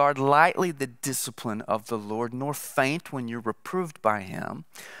not regard lightly the discipline of the Lord, nor faint when you're reproved by him.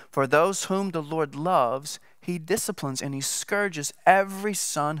 For those whom the Lord loves, he disciplines and he scourges every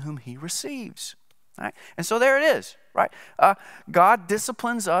son whom he receives. Right? And so there it is, right? God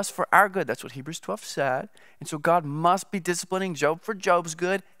disciplines us for our good. That's what Hebrews 12 said. And so God must be disciplining Job for Job's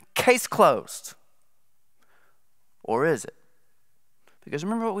good. Case closed. Or is it? Because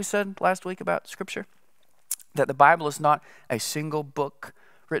remember what we said last week about Scripture? That the Bible is not a single book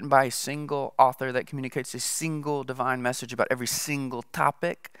written by a single author that communicates a single divine message about every single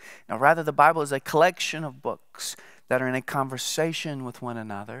topic. Now, rather, the Bible is a collection of books that are in a conversation with one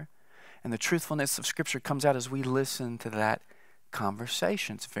another. And the truthfulness of Scripture comes out as we listen to that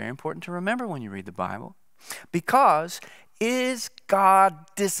conversation. It's very important to remember when you read the Bible. Because is God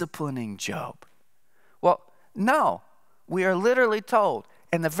disciplining Job? Well, no. We are literally told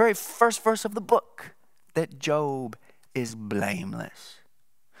in the very first verse of the book that Job is blameless.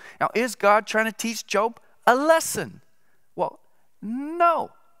 Now, is God trying to teach Job a lesson? Well, no.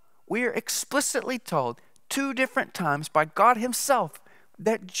 We are explicitly told 2 different times by God himself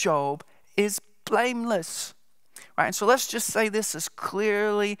that Job is blameless. Right? And so let's just say this as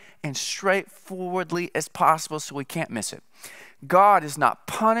clearly and straightforwardly as possible so we can't miss it. God is not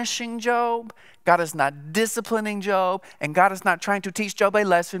punishing Job. God is not disciplining Job. And God is not trying to teach Job a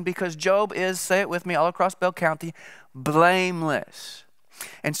lesson because Job is, say it with me all across Bell County, blameless.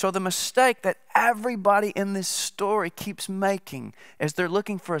 And so the mistake that everybody in this story keeps making is they're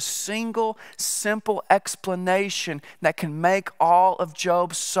looking for a single, simple explanation that can make all of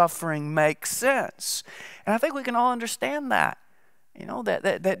Job's suffering make sense. And I think we can all understand that. You know,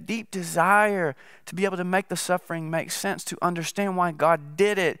 that deep desire to be able to make the suffering make sense, to understand why God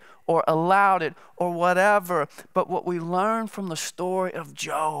did it or allowed it or whatever. But what we learn from the story of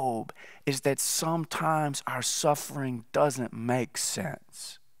Job is that sometimes our suffering doesn't make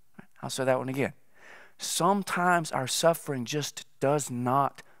sense. I'll say that one again. Sometimes our suffering just does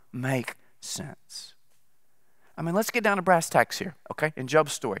not make sense. I mean, let's get down to brass tacks here, okay, in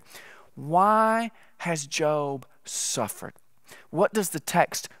Job's story. Why has Job suffered? What does the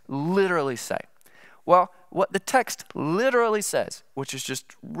text literally say? Well, what the text literally says, which is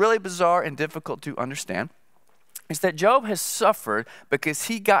just really bizarre and difficult to understand, is that Job has suffered because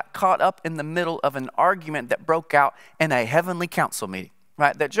he got caught up in the middle of an argument that broke out in a heavenly council meeting.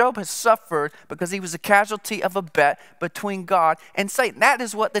 Right? That Job has suffered because he was a casualty of a bet between God and Satan. That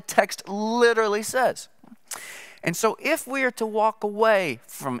is what the text literally says. And so if we are to walk away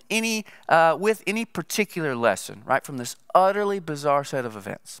from with any particular lesson, right, from this utterly bizarre set of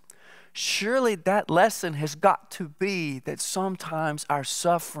events, surely that lesson has got to be that sometimes our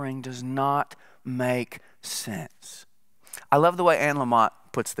suffering does not make sense. I love the way Anne Lamott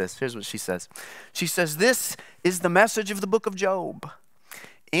puts this. Here's what she says. She says, "This is the message of the book of Job.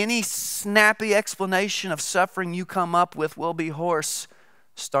 Any snappy explanation of suffering you come up with will be horse,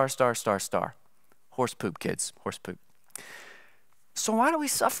 star, star, star, star. Horse poop, kids, horse poop." So why do we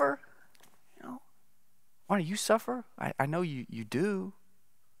suffer? You know, why do you suffer? I know you do.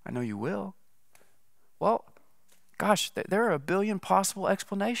 I know you will. Well, gosh, there are a billion possible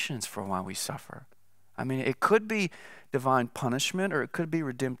explanations for why we suffer. I mean, it could be divine punishment, or it could be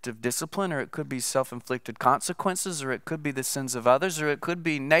redemptive discipline, or it could be self-inflicted consequences, or it could be the sins of others, or it could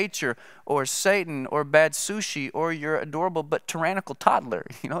be nature, or Satan, or bad sushi, or your adorable but tyrannical toddler.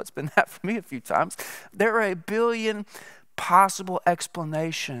 You know, it's been that for me a few times. There are a billion possible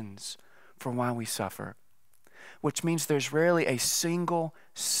explanations for why we suffer, which means there's rarely a single,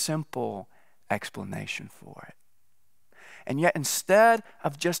 simple explanation for it. And yet, instead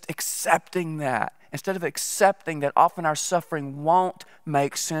of just accepting that, instead of accepting that often our suffering won't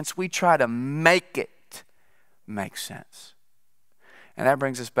make sense, we try to make it make sense. And that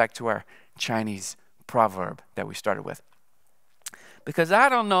brings us back to our Chinese proverb that we started with. Because I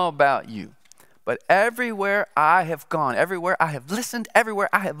don't know about you, but everywhere I have gone, everywhere I have listened, everywhere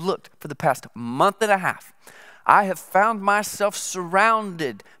I have looked for the past month and a half, I have found myself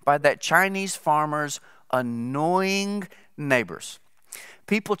surrounded by that Chinese farmer's annoying neighbors.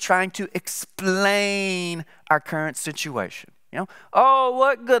 People trying to explain our current situation. You know, oh,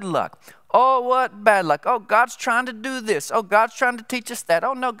 what good luck. Oh, what bad luck. Oh, God's trying to do this. Oh, God's trying to teach us that.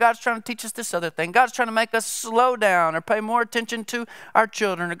 Oh, no, God's trying to teach us this other thing. God's trying to make us slow down or pay more attention to our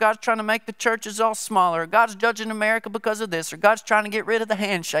children. Or God's trying to make the churches all smaller. Or God's judging America because of this. Or God's trying to get rid of the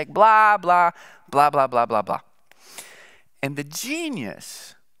handshake. Blah, blah, blah, blah, blah, blah, blah. And the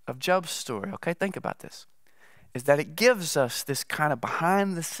genius of Job's story, okay, think about this, is that it gives us this kind of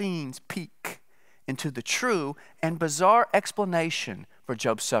behind-the-scenes peek into the true and bizarre explanation for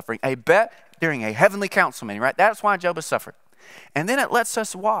Job's suffering. A bet during a heavenly council meeting, right? That's why Job has suffered. And then it lets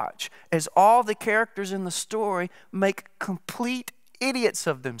us watch as all the characters in the story make complete idiots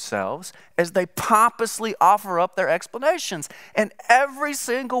of themselves as they pompously offer up their explanations. And every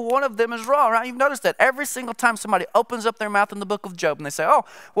single one of them is wrong, right? You've noticed that every single time somebody opens up their mouth in the book of Job and they say, oh,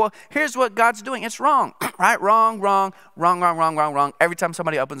 well, here's what God's doing. It's wrong, right? Wrong. Every time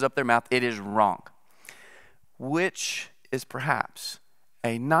somebody opens up their mouth, it is wrong. Which is perhaps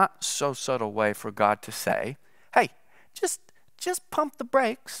a not so subtle way for God to say, hey, just pump the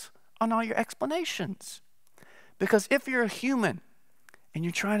brakes on all your explanations. Because if you're a human and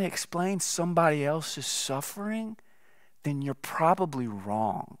you're trying to explain somebody else's suffering, then you're probably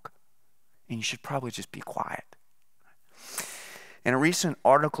wrong. And you should probably just be quiet. In a recent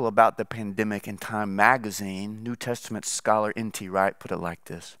article about the pandemic in Time magazine, New Testament scholar N.T. Wright put it like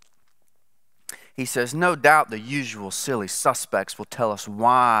this. He says, no doubt the usual silly suspects will tell us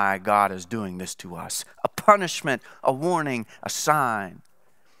why God is doing this to us. A punishment, a warning, a sign.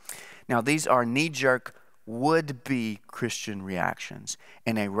 Now, these are knee-jerk would-be Christian reactions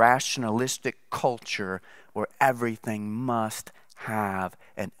in a rationalistic culture where everything must have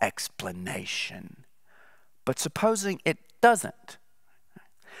an explanation. But supposing it doesn't,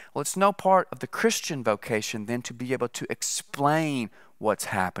 well, it's no part of the Christian vocation then to be able to explain what's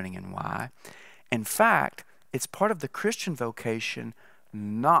happening and why. In fact, it's part of the Christian vocation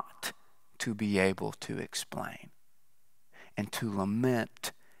not to be able to explain. and to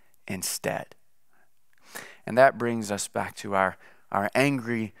lament instead. And that brings us back to our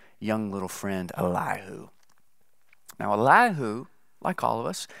angry young little friend Elihu. Now Elihu, like all of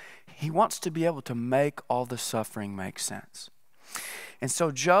us, he wants to be able to make all the suffering make sense. And so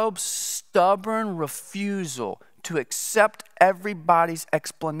Job's stubborn refusal to accept everybody's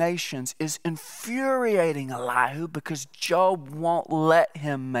explanations is infuriating Elihu because Job won't let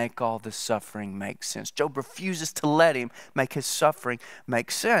him make all the suffering make sense. Job refuses to let him make his suffering make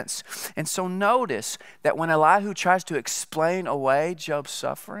sense. And so notice that when Elihu tries to explain away Job's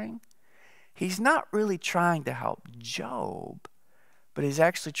suffering, he's not really trying to help Job, but he's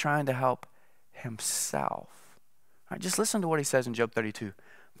actually trying to help himself. All right, just listen to what he says in Job 32,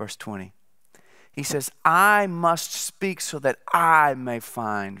 verse 20. He says, I must speak so that I may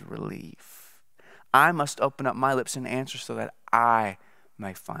find relief. I must open up my lips and answer so that I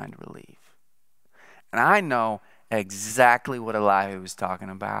may find relief. And I know exactly what Elihu was talking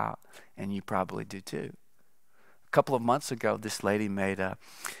about, and you probably do too. A couple of months ago, this lady made an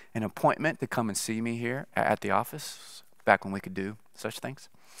appointment to come and see me here at the office, back when we could do such things.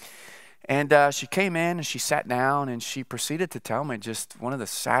 And she came in and she sat down and she proceeded to tell me just one of the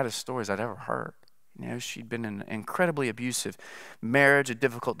saddest stories I'd ever heard. You know, she'd been in an incredibly abusive marriage, a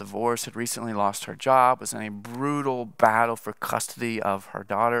difficult divorce, had recently lost her job, was in a brutal battle for custody of her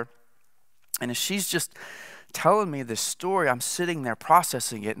daughter. And as she's just telling me this story, I'm sitting there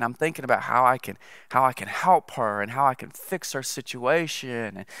processing it, and I'm thinking about how I can help her and how I can fix her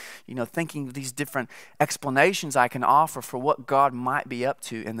situation, and thinking these different explanations I can offer for what God might be up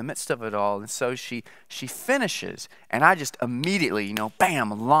to in the midst of it all. And so she finishes, and I just immediately, bam,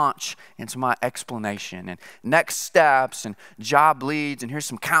 launch into my explanation and next steps and job leads, and here's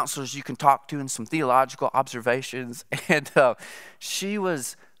some counselors you can talk to and some theological observations. And she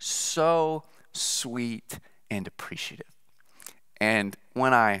was so sweet and appreciative. And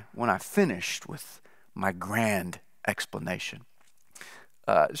when I finished with my grand explanation,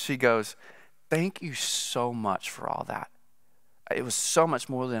 she goes, thank you so much for all that. It was so much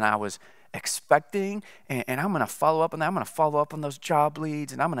more than I was expecting, and I'm going to follow up on that. I'm going to follow up on those job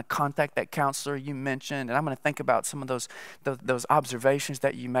leads, and I'm going to contact that counselor you mentioned, and I'm going to think about some of those observations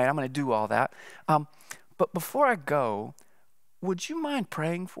that you made. I'm going to do all that. But before I go, would you mind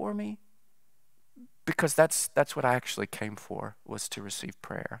praying for me? Because that's what I actually came for, was to receive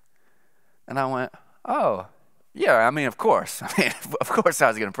prayer. And I went, oh, yeah, of course. Of course I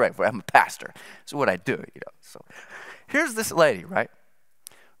was going to pray for you. I'm a pastor. It's what I do, So here's this lady, right,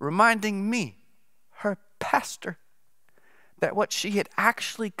 reminding me, her pastor, that what she had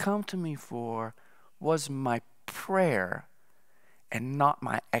actually come to me for was my prayer and not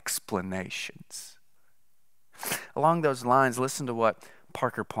my explanations. Along those lines, listen to what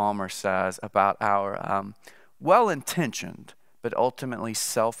Parker Palmer says about our well-intentioned but ultimately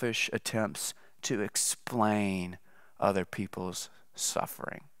selfish attempts to explain other people's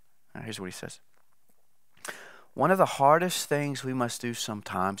suffering. Now, here's what he says. One of the hardest things we must do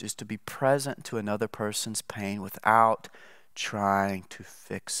sometimes is to be present to another person's pain without trying to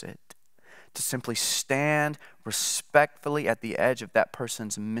fix it. To simply stand respectfully at the edge of that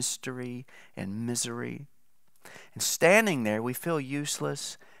person's mystery and misery. And standing there, we feel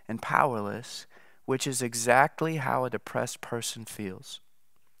useless and powerless, which is exactly how a depressed person feels.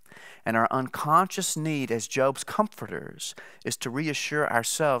 And our unconscious need as Job's comforters is to reassure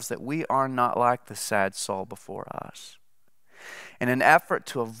ourselves that we are not like the sad soul before us. In an effort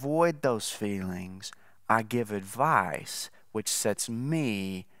to avoid those feelings, I give advice which sets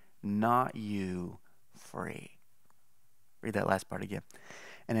me, not you, free. Read that last part again.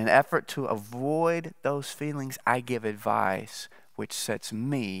 In an effort to avoid those feelings, I give advice which sets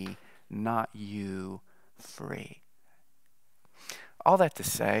me, not you, free. All that to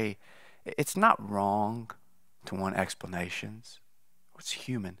say, it's not wrong to want explanations. It's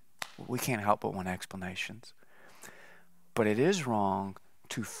human. We can't help but want explanations. But it is wrong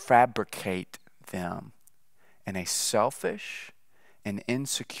to fabricate them in a selfish and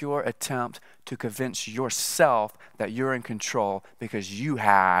insecure attempt to convince yourself that you're in control because you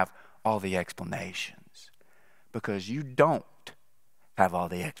have all the explanations. Because you don't have all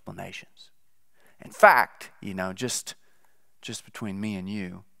the explanations. In fact, just between me and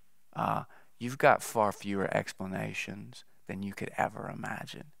you, you've got far fewer explanations than you could ever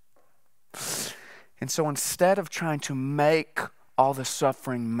imagine. And so instead of trying to make all the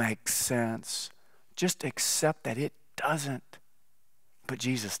suffering make sense, just accept that it doesn't. But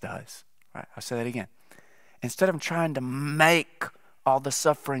Jesus does. Right? I'll say that again. Instead of trying to make all the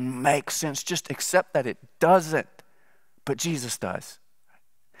suffering make sense, just accept that it doesn't. But Jesus does.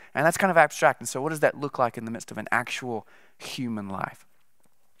 And that's kind of abstract. And so what does that look like in the midst of an actual human life?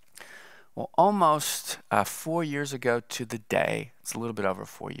 Well, almost 4 years ago to the day, it's a little bit over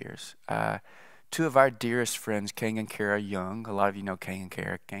 4 years, two of our dearest friends, King and Kara Young, a lot of you know King and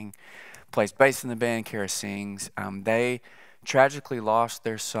Kara. King plays bass in the band, Kara sings. They tragically lost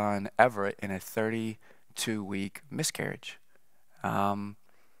their son, Everett, in a 32-week miscarriage. And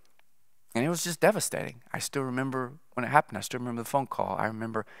it was just devastating. I still remember when it happened. I still remember the phone call. I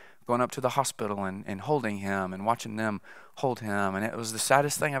remember going up to the hospital and holding him and watching them hold him. And it was the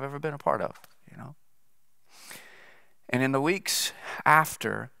saddest thing I've ever been a part of, you know. And in the weeks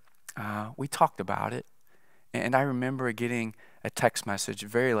after, we talked about it. And I remember getting a text message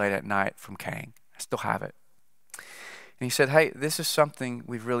very late at night from Kang. I still have it. And he said, hey, this is something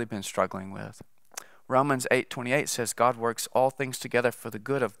we've really been struggling with. Romans 8:28 says, God works all things together for the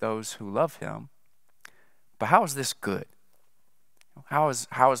good of those who love him. But how is this good? How is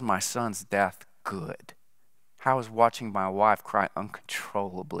my son's death good? How is watching my wife cry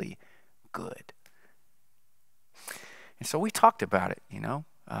uncontrollably good? And so we talked about it, you know.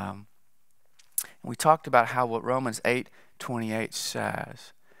 We talked about how what Romans 8:28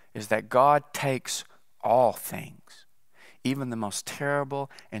 says is that God takes all things, even the most terrible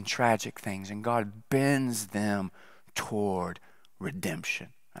and tragic things, and God bends them toward redemption.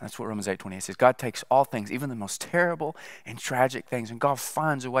 That's what Romans 8:28 says. God takes all things, even the most terrible and tragic things, and God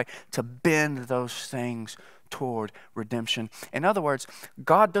finds a way to bend those things toward redemption. In other words,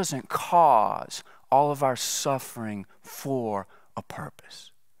 God doesn't cause all of our suffering for a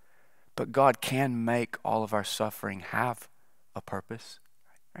purpose, but God can make all of our suffering have a purpose.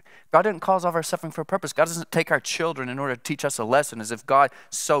 God didn't cause all of our suffering for a purpose. God doesn't take our children in order to teach us a lesson, as if God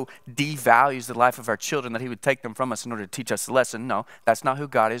so devalues the life of our children that he would take them from us in order to teach us a lesson. No, that's not who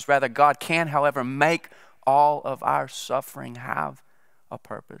God is. Rather, God can, however, make all of our suffering have a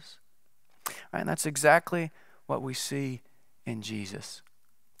purpose. Right? And that's exactly what we see in Jesus.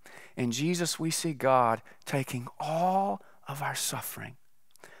 In Jesus, we see God taking all of our suffering,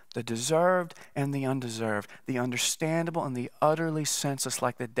 the deserved and the undeserved, the understandable and the utterly senseless,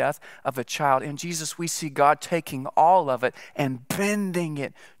 like the death of a child. In Jesus, we see God taking all of it and bending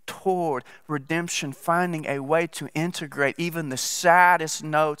it toward redemption, finding a way to integrate even the saddest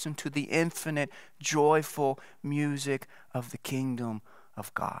notes into the infinite, joyful music of the kingdom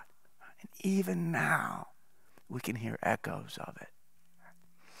of God. And even now, we can hear echoes of it.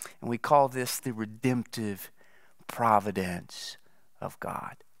 And we call this the redemptive providence of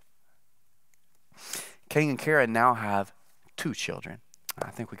God. King and Kara now have 2 children. I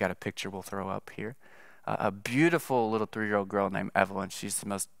think we got a picture we'll throw up here. A beautiful little 3-year-old girl named Evelyn. She's the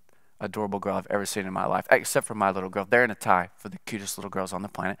most adorable girl I've ever seen in my life, except for my little girl. They're in a tie for the cutest little girls on the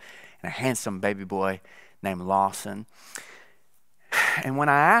planet. And a handsome baby boy named Lawson. And when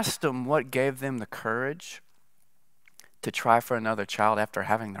I asked them what gave them the courage to try for another child after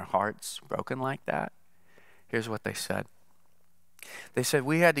having their hearts broken like that, here's what they said. They said,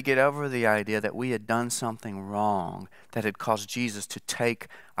 we had to get over the idea that we had done something wrong that had caused Jesus to take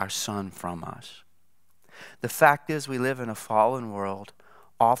our son from us. The fact is, we live in a fallen world.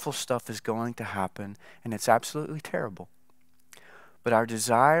 Awful stuff is going to happen, and it's absolutely terrible. But our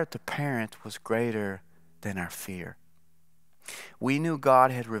desire to parent was greater than our fear. We knew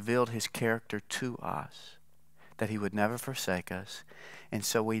God had revealed his character to us, that he would never forsake us. And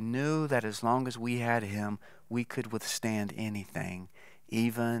so we knew that as long as we had him, we could withstand anything,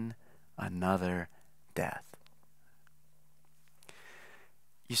 even another death.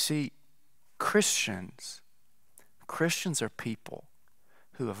 You see, Christians are people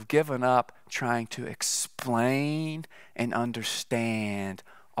who have given up trying to explain and understand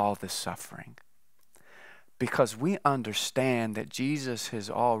all the suffering, because we understand that Jesus has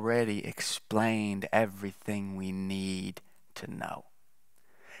already explained everything we need to know.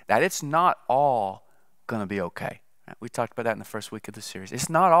 That it's not all going to be okay. We talked about that in the first week of the series. It's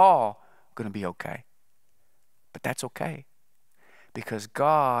not all going to be okay. But that's okay, because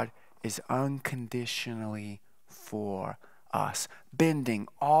God is unconditionally for us, bending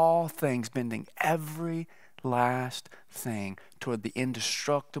all things, bending every last thing toward the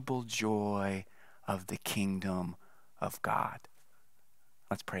indestructible joy of the kingdom of God.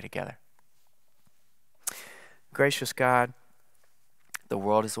 Let's pray together. Gracious God, the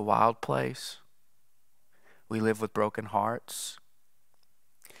world is a wild place. We live with broken hearts.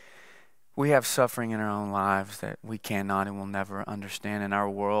 We have suffering in our own lives that we cannot and will never understand, and our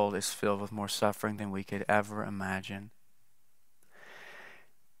world is filled with more suffering than we could ever imagine.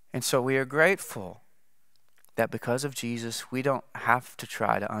 And so we are grateful that because of Jesus, we don't have to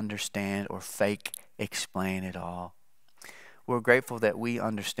try to understand or fake explain it all. We're grateful that we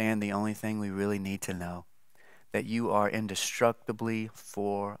understand the only thing we really need to know, that you are indestructibly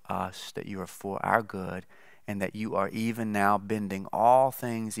for us, that you are for our good, and that you are even now bending all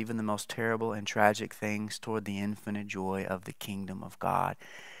things, even the most terrible and tragic things, toward the infinite joy of the kingdom of God.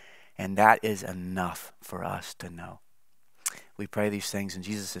 And that is enough for us to know. We pray these things in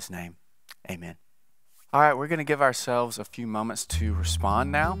Jesus' name. Amen. All right, we're going to give ourselves a few moments to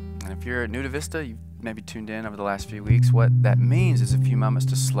respond now. And if you're new to Vista, you've maybe tuned in over the last few weeks, what that means is a few moments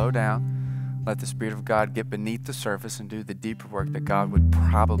to slow down, let the Spirit of God get beneath the surface and do the deeper work that God would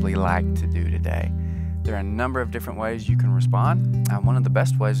probably like to do today. There are a number of different ways you can respond. One of the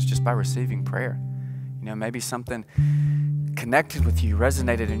best ways is just by receiving prayer. You know, maybe something connected with you,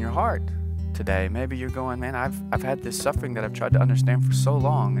 resonated in your heart today. Maybe you're going, man, I've had this suffering that I've tried to understand for so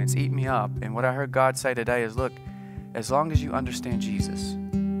long, and it's eaten me up. And what I heard God say today is, look, as long as you understand Jesus,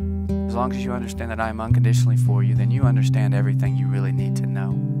 as long as you understand that I am unconditionally for you, then you understand everything you really need to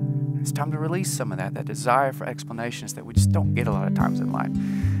know. It's time to release some of that desire for explanations that we just don't get a lot of times in life.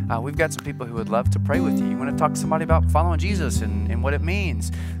 We've got some people who would love to pray with you. You want to talk to somebody about following Jesus and what it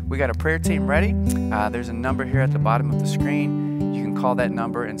means. We got a prayer team ready. There's a number here at the bottom of the screen. You can call that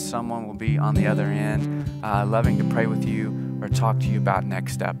number and someone will be on the other end, loving to pray with you or talk to you about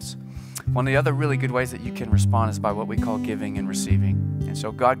next steps. One of the other really good ways that you can respond is by what we call giving and receiving. And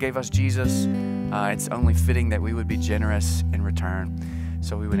so God gave us Jesus. It's only fitting that we would be generous in return.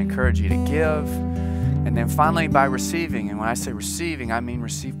 So we would encourage you to give. And then finally, by receiving, and when I say receiving, I mean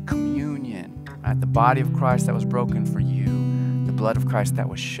receive communion, right? The body of Christ that was broken for you, the blood of Christ that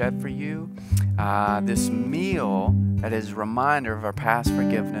was shed for you. This meal that is a reminder of our past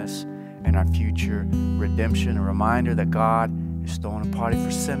forgiveness and our future redemption, a reminder that God is throwing a party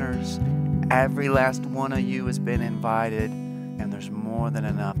for sinners. Every last one of you has been invited, and there's more than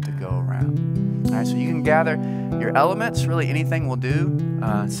enough to go around. All right, so you can gather your elements. Really, anything will do.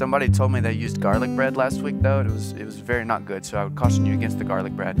 Somebody told me they used garlic bread last week, though. It was very not good, so I would caution you against the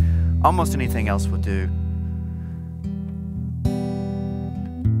garlic bread. Almost anything else will do.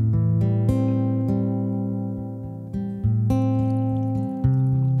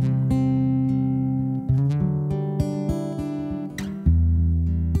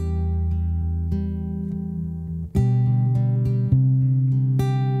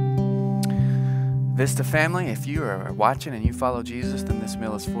 Vista family, if you are watching and you follow Jesus, then this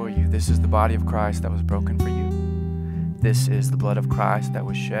meal is for you. This is the body of Christ that was broken for you. This is the blood of Christ that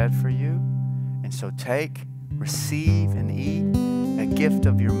was shed for you. And so take, receive, and eat a gift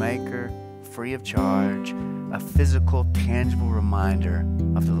of your Maker, free of charge, a physical, tangible reminder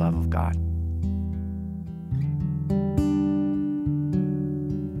of the love of God.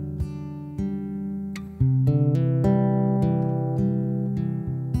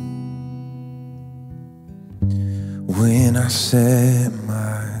 When I set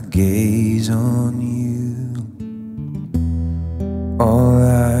my gaze on you, all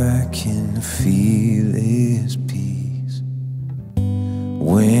I can feel is peace.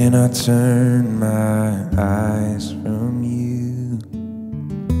 When I turn my eyes from you,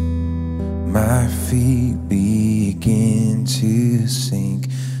 my feet begin to sink.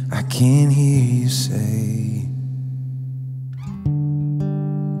 I can hear you say,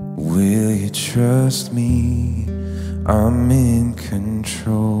 will you trust me? I'm in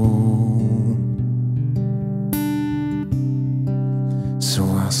control. So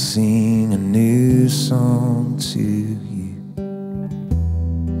I'll sing a new song to you.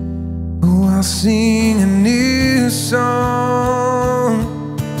 Oh, I'll sing a new song.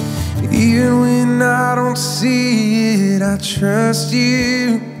 Even when I don't see it, I trust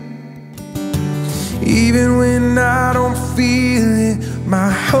you. Even when I don't feel it,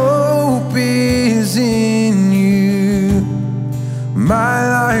 my hope is in you.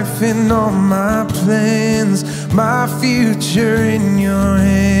 My life and all my plans, my future in your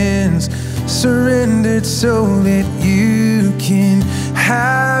hands, surrendered so that you can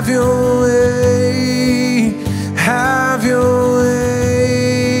have your way, have your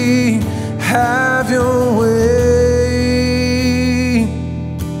way, have your way.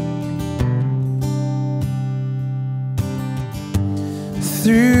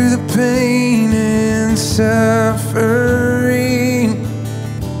 Through the pain and suffering,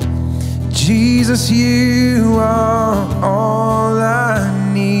 Jesus, you are all I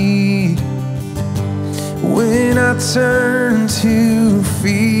need. When I turn to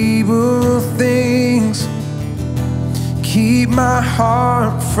feeble things, keep my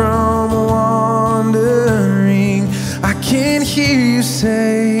heart from wandering. I can hear you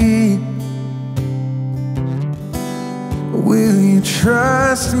say, will you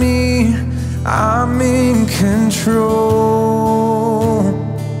trust me? I'm in control.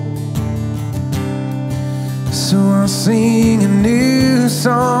 So I'll sing a new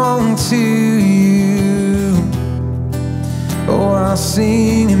song to you. Oh, I'll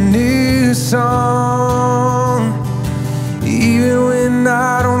sing a new song. Even when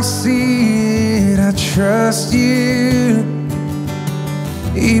I don't see it, I trust you.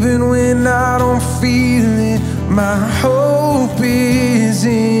 Even when I don't feel it, my hope is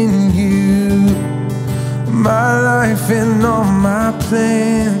in you. My life and all my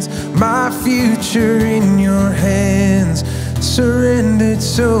plans, my future in your hands, surrendered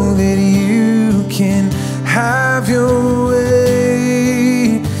so that you can have your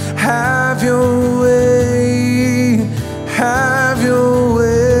way, have your way, have your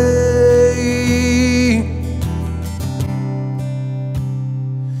way.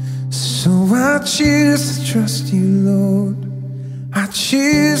 So I choose to trust you, Lord. I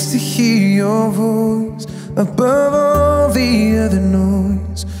choose to hear your voice above all the other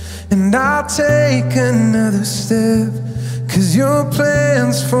noise. And I'll take another step, 'cause your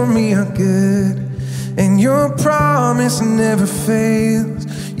plans for me are good, and your promise never fails.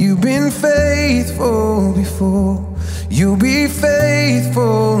 You've been faithful before, you'll be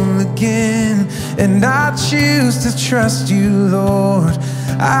faithful again. And I choose to trust you, Lord.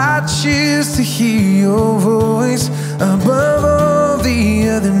 I choose to hear your voice above all the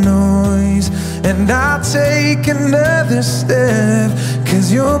other noise. And I'll take another step,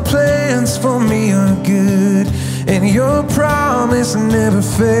 'cause your plans for me are good, and your promise never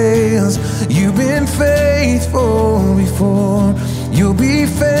fails. You've been faithful before, you'll be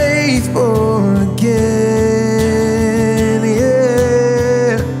faithful again,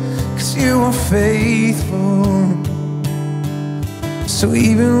 yeah, 'cause you are faithful. So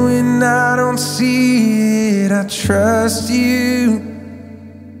even when I don't see it, I trust you.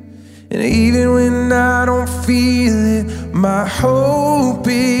 And even when I don't feel it, my hope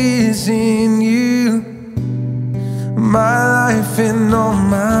is in you. My life and all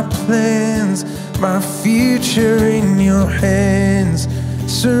my plans, my future in your hands,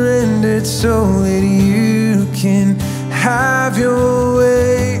 surrendered so that you can have your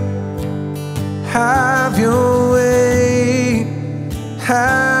way, have your way,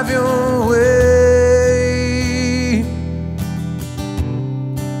 have your way.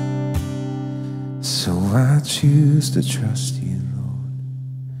 So I choose to trust you, Lord.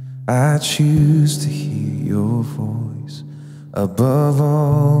 I choose to hear your voice above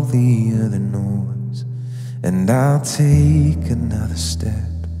all the other noise. And I'll take another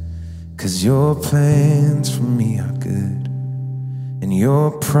step, 'cause your plans for me are good, and your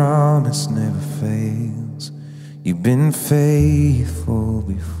promise never fails. You've been faithful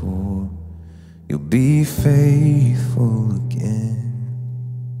before, you'll be faithful again.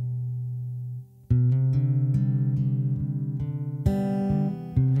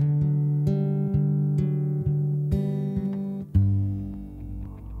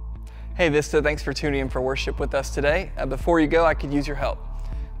 Hey Vista, thanks for tuning in for worship with us today. Before you go, I could use your help.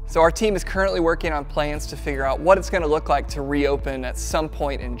 So our team is currently working on plans to figure out what it's going to look like to reopen at some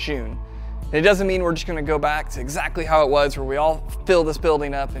point in June. And it doesn't mean we're just going to go back to exactly how it was, where we all fill this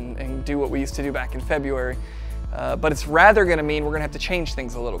building up and do what we used to do back in February. But it's rather going to mean we're going to have to change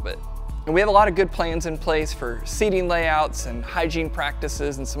things a little bit. And we have a lot of good plans in place for seating layouts and hygiene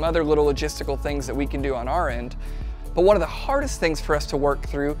practices and some other little logistical things that we can do on our end. But one of the hardest things for us to work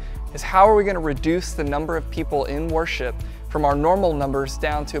through is how are we going to reduce the number of people in worship from our normal numbers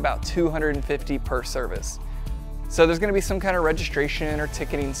down to about 250 per service. So there's going to be some kind of registration or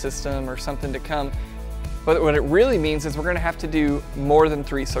ticketing system or something to come. But what it really means is we're going to have to do more than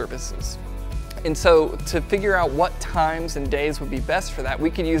 3 services. And so to figure out what times and days would be best for that, we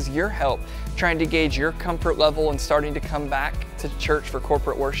could use your help trying to gauge your comfort level and starting to come back to church for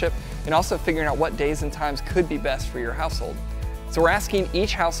corporate worship, and also figuring out what days and times could be best for your household. So we're asking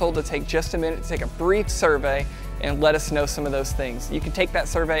each household to take just a minute to take a brief survey and let us know some of those things. You can take that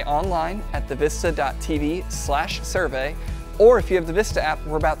survey online at thevista.tv/survey, or if you have the Vista app,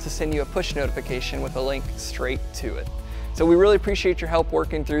 we're about to send you a push notification with a link straight to it. So we really appreciate your help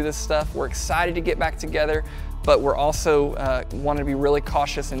working through this stuff. We're excited to get back together, but we're also want to be really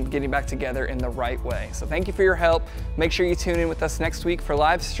cautious in getting back together in the right way. So thank you for your help. Make sure you tune in with us next week for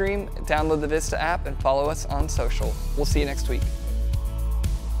live stream, download the Vista app, and follow us on social. We'll see you next week.